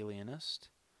in The Alienist,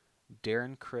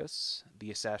 Darren Criss,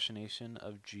 The Assassination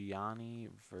of Gianni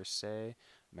Versailles,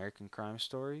 American Crime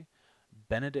Story,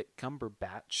 Benedict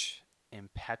Cumberbatch in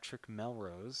Patrick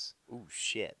Melrose, Ooh,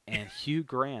 shit. and Hugh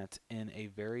Grant in A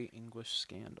Very English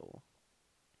Scandal.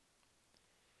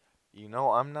 You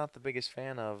know, I'm not the biggest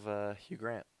fan of Hugh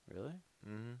Grant. Really?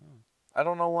 Mm-hmm. Oh. I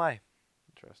don't know why.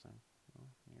 Interesting.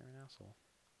 asshole.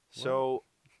 So,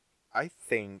 I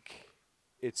think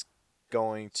it's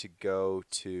going to go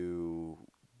to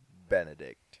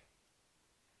Benedict.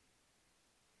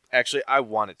 Actually, I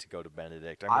want it to go to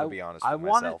Benedict. I'm going to be honest with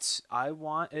myself. I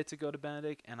want it to go to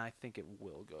Benedict, and I think it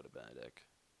will go to Benedict.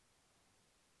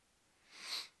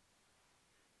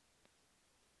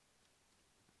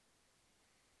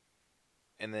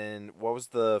 And then what was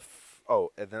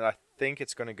and then I think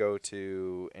it's going to go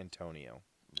to Antonio.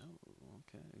 Oh,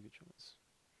 okay, good choice.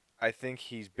 I think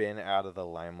he's been out of the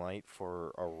limelight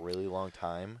for a really long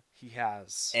time. He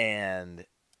has. And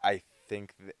I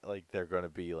think they're going to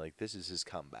be like, this is his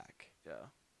comeback. Yeah.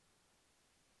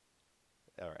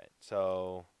 All right.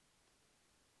 So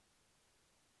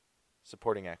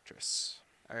supporting actress.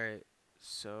 All right.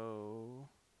 So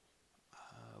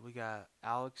we got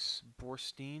Alex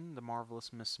Borstein, The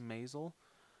Marvelous Miss Maisel,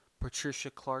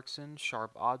 Patricia Clarkson,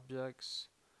 Sharp Objects,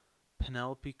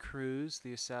 Penelope Cruz,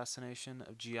 The Assassination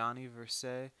of Gianni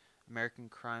Versailles, American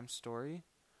Crime Story,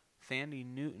 Thandie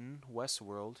Newton,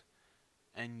 Westworld,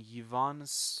 and Yvonne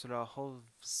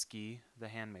Strahovski, The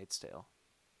Handmaid's Tale.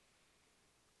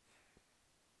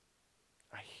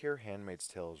 I hear Handmaid's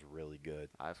Tale is really good.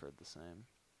 I've heard the same.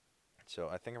 So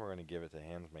I think we're going to give it to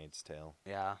Handmaid's Tale.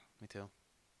 Yeah, me too.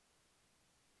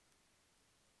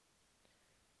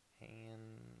 Handmaid's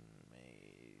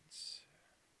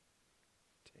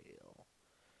Tale.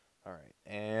 All right.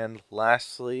 And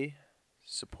lastly,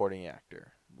 supporting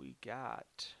actor. We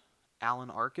got Alan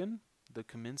Arkin, The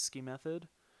Kaminsky Method,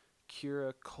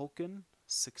 Kira Culkin,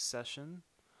 Succession,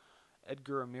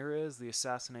 Edgar Ramirez, The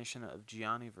Assassination of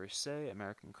Gianni Versailles,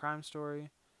 American Crime Story,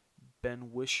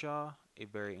 Ben Whishaw, A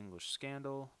Very English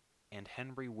Scandal, and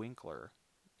Henry Winkler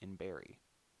in Barry.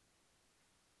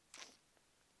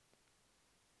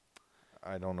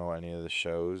 I don't know any of the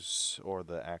shows or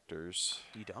the actors.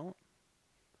 You don't?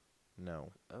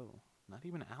 No. Oh, not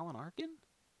even Alan Arkin?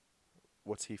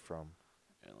 What's he from?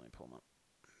 Here, let me pull him up.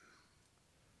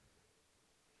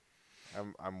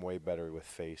 I'm way better with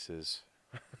faces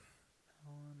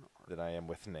Alan Arkin. than I am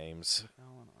with names.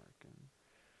 Alan Arkin.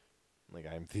 Like,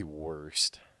 I'm the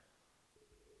worst.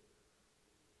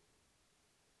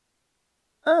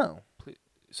 Oh.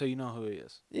 So you know who he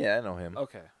is? Yeah, I know him.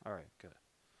 Okay, all right, good.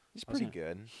 He's pretty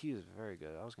good. He is very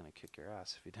good. I was gonna kick your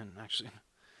ass if you didn't actually.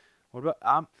 What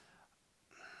about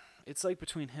It's like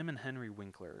between him and Henry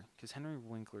Winkler, because Henry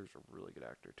Winkler's a really good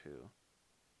actor too.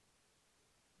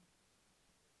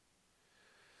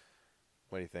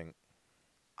 What do you think?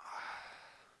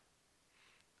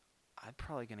 I'd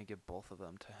probably gonna give both of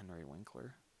them to Henry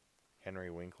Winkler.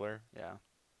 Henry Winkler? Yeah.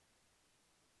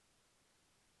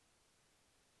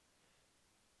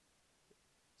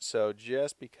 So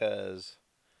just because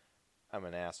I'm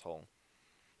an asshole,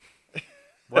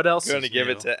 What else? I'm going to is give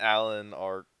new? it to Alan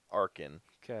Arkin.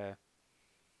 Okay.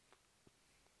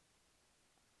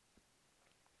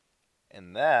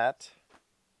 And that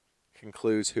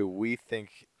concludes who we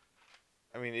think.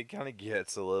 I mean, it kind of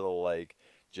gets a little like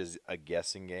just a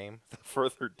guessing game the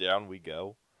further down we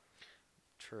go.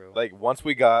 True. Like, once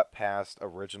we got past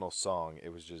original song, it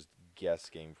was just guess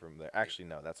game from there. Actually,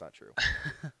 no, that's not true.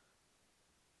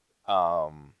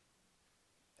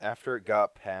 After it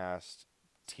got past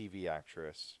TV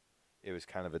actress, it was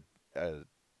kind of a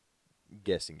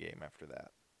guessing game after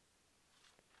that.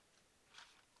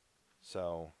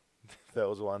 So,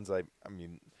 those ones, I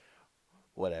mean,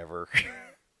 whatever.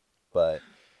 But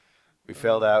we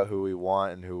filled out who we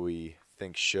want and who we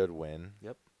think should win.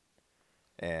 Yep.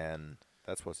 And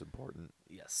that's what's important.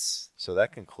 Yes. So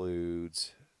that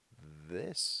concludes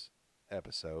this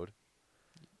episode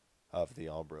of the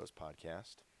All Bros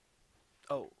podcast.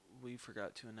 Oh, we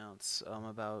forgot to announce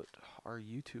about our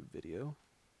YouTube video.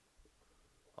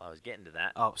 Well, I was getting to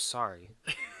that. Oh, sorry.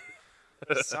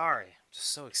 Sorry. Just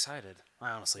so excited.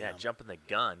 I honestly Yeah, am. jumping the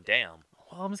gun. Damn.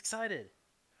 Well, I'm excited.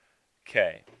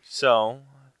 Okay, so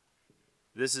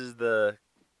this is the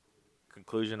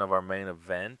conclusion of our main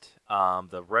event.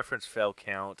 The reference fail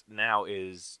count now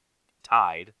is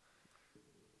tied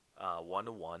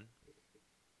 1-1.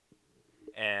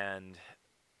 And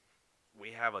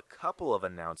we have a couple of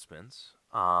announcements.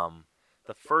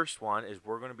 The first one is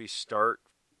we're going to be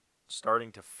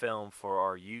starting to film for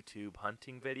our YouTube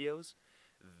hunting videos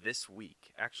this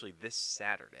week. Actually, this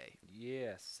Saturday.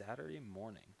 Yeah, Saturday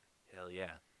morning. Hell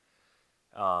yeah.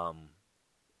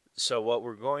 So what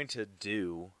we're going to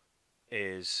do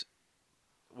is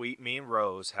me and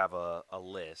Rose have a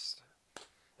list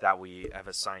that we have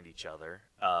assigned each other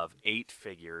of 8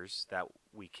 figures that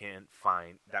we can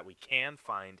find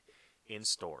in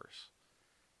stores.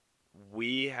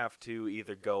 We have to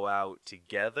either go out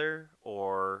together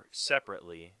or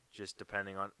separately just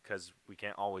depending on, because we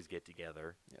can't always get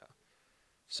together. Yeah.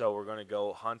 So we're going to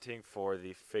go hunting for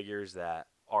the figures that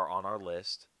are on our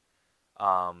list.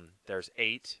 There's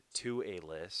 8 to a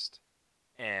list,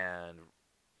 and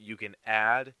you can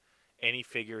add any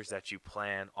figures that you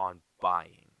plan on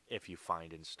buying if you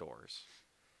find in stores.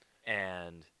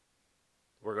 And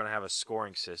we're going to have a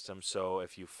scoring system, so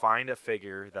if you find a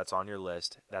figure that's on your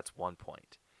list, that's 1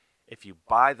 point. If you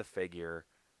buy the figure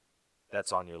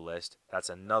that's on your list, that's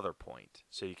another point.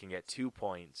 So you can get 2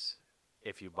 points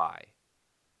if you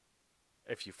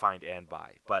find and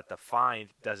buy. But the find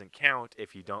doesn't count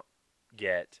if you don't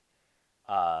get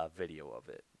a video of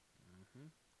it. Mm-hmm.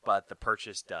 But the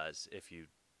purchase does if you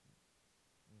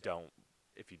don't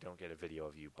get a video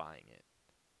of you buying it.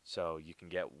 So you can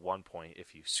get 1 point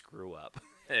if you screw up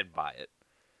and buy it.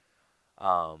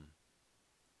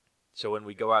 So when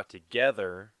we go out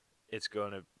together, it's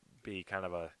going to be kind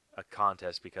of a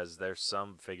contest, because there's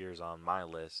some figures on my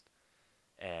list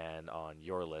and on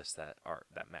your list that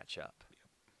match up.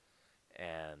 Yep.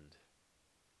 And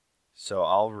so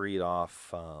I'll read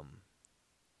off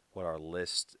what our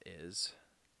list is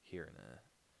here in a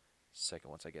second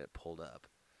once I get it pulled up.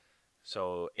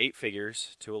 So 8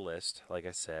 figures to a list, like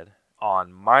I said.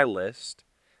 On my list,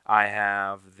 I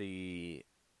have the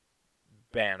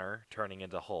Banner turning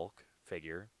into Hulk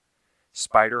figure,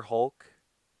 Spider Hulk.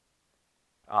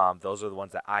 Those are the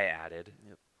ones that I added.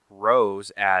 Yep.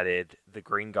 Rose added the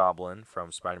Green Goblin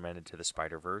from Spider-Man Into the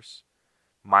Spider-Verse,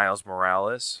 Miles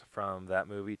Morales from that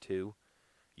movie too,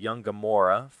 Young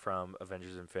Gamora from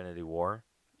Avengers Infinity War,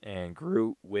 and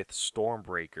Groot with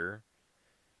Stormbreaker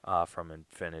from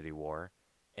Infinity War,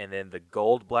 and then the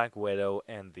Gold Black Widow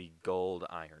and the Gold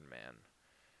Iron Man,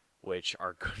 which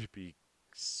are going to be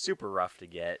super rough to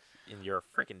get in your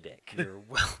freaking dick. You're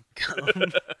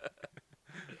welcome.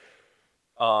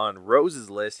 On Rose's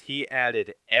list, he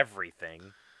added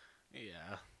everything.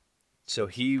 Yeah. So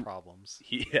Problems.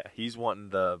 He's wanting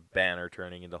the Banner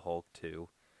turning into Hulk too.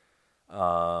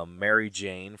 Mary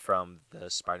Jane from the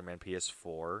Spider-Man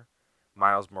PS4.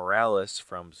 Miles Morales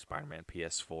from Spider-Man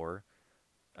PS4.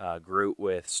 Groot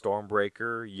with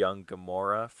Stormbreaker. Young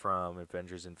Gamora from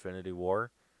Avengers Infinity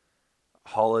War.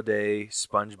 Holiday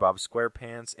SpongeBob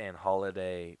SquarePants and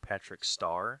Holiday Patrick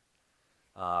Star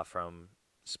from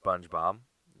SpongeBob.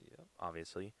 Yep.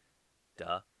 Obviously.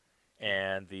 Duh.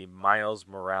 And the Miles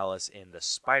Morales in the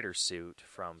spider suit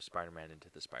from Spider-Man Into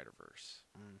the Spider-Verse.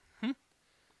 Mm-hmm.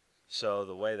 So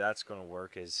the way that's going to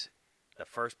work is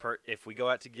if we go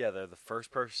out together, the first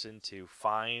person to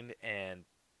find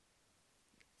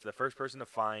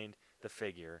the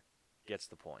figure gets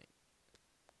the point.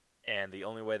 And the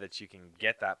only way that you can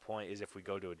get that point is if we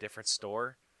go to a different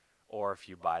store or if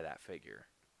you buy that figure.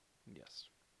 Yes.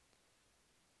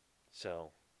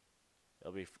 So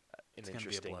it'll be an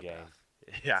interesting game.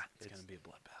 Bloodbath. Yeah. It's going to be a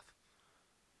bloodbath.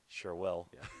 Sure will.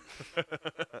 Yeah.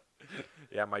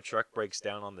 Yeah, my truck breaks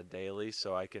down on the daily,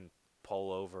 so I can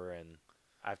pull over, and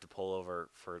I have to pull over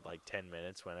for like 10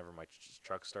 minutes whenever my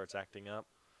truck starts acting up.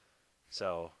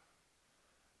 So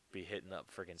be hitting up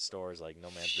freaking stores like no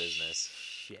man's business.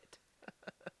 Shit.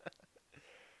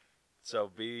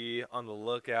 So be on the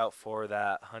lookout for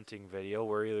that hunting video.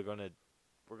 We're gonna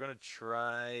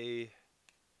try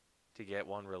to get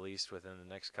one released within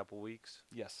the next couple weeks.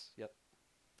 Yes. Yep.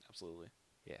 Absolutely.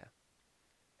 Yeah.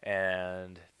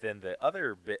 And then the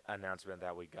other announcement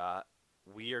that we got,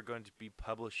 we are going to be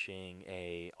publishing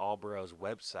a All Bros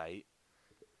website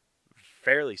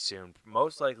fairly soon,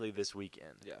 most likely this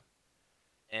weekend. Yeah.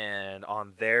 And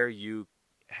on there,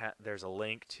 there's a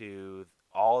link to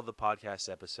all the podcast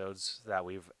episodes that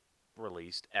we've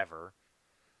released ever.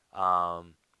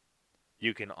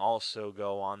 You can also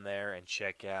go on there and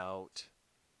check out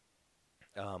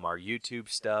our YouTube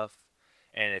stuff.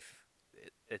 And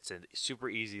it's a super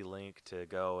easy link to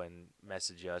go and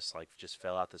message us, like just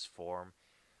fill out this form.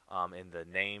 And the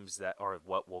names that, or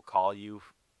what we'll call you,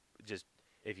 just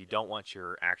if you don't want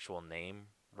your actual name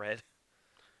read,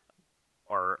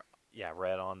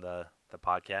 read on the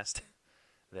podcast,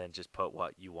 then just put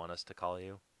what you want us to call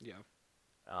you. Yeah.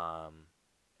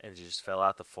 And just fill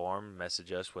out the form,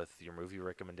 message us with your movie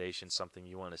recommendation, something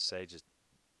you want to say, just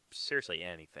seriously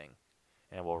anything,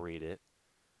 and we'll read it.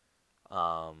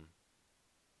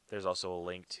 There's also a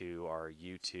link to our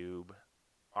YouTube,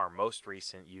 our most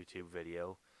recent YouTube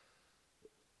video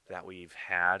that we've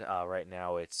had. Right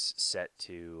now it's set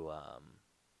to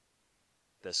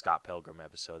the Scott Pilgrim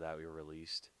episode that we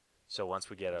released. So once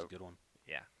we get That's a good one.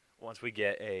 Yeah. Once we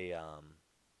get a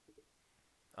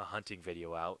hunting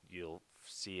video out, you'll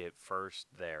see it first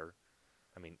there.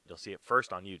 I mean, you'll see it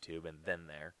first on YouTube and then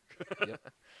there.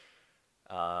 Yep.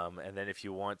 And then if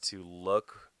you want to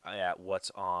look at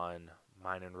what's on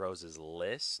mine and Rose's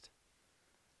list,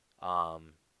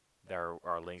 there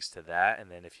are links to that. And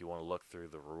then if you want to look through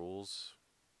the rules,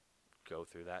 go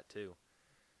through that too.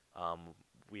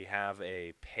 We have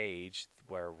a page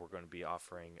where we're going to be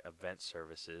offering event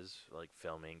services, like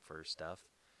filming for stuff.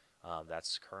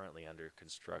 That's currently under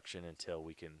construction until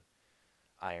we can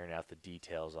iron out the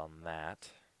details on that.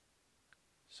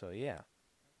 So, yeah.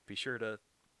 Be sure to...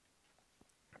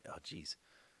 Oh, jeez.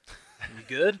 You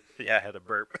good? Yeah, I had a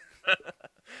burp.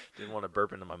 Didn't want to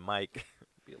burp into my mic.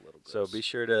 Be a little So be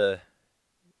sure to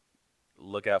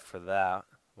look out for that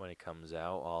when it comes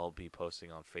out. I'll be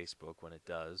posting on Facebook when it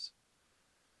does.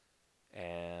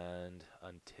 And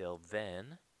until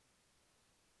then,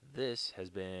 this has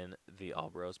been the All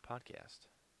Bros Podcast.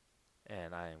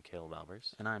 And I am Caleb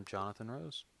Albers. And I'm Jonathan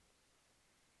Rose.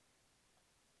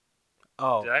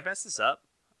 Oh, Did I mess this up?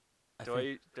 I Do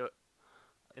think-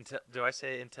 do I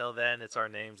say until then it's our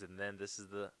names and then this is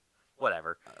the...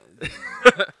 Whatever.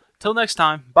 Till next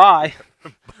time. Bye.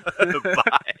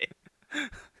 Bye.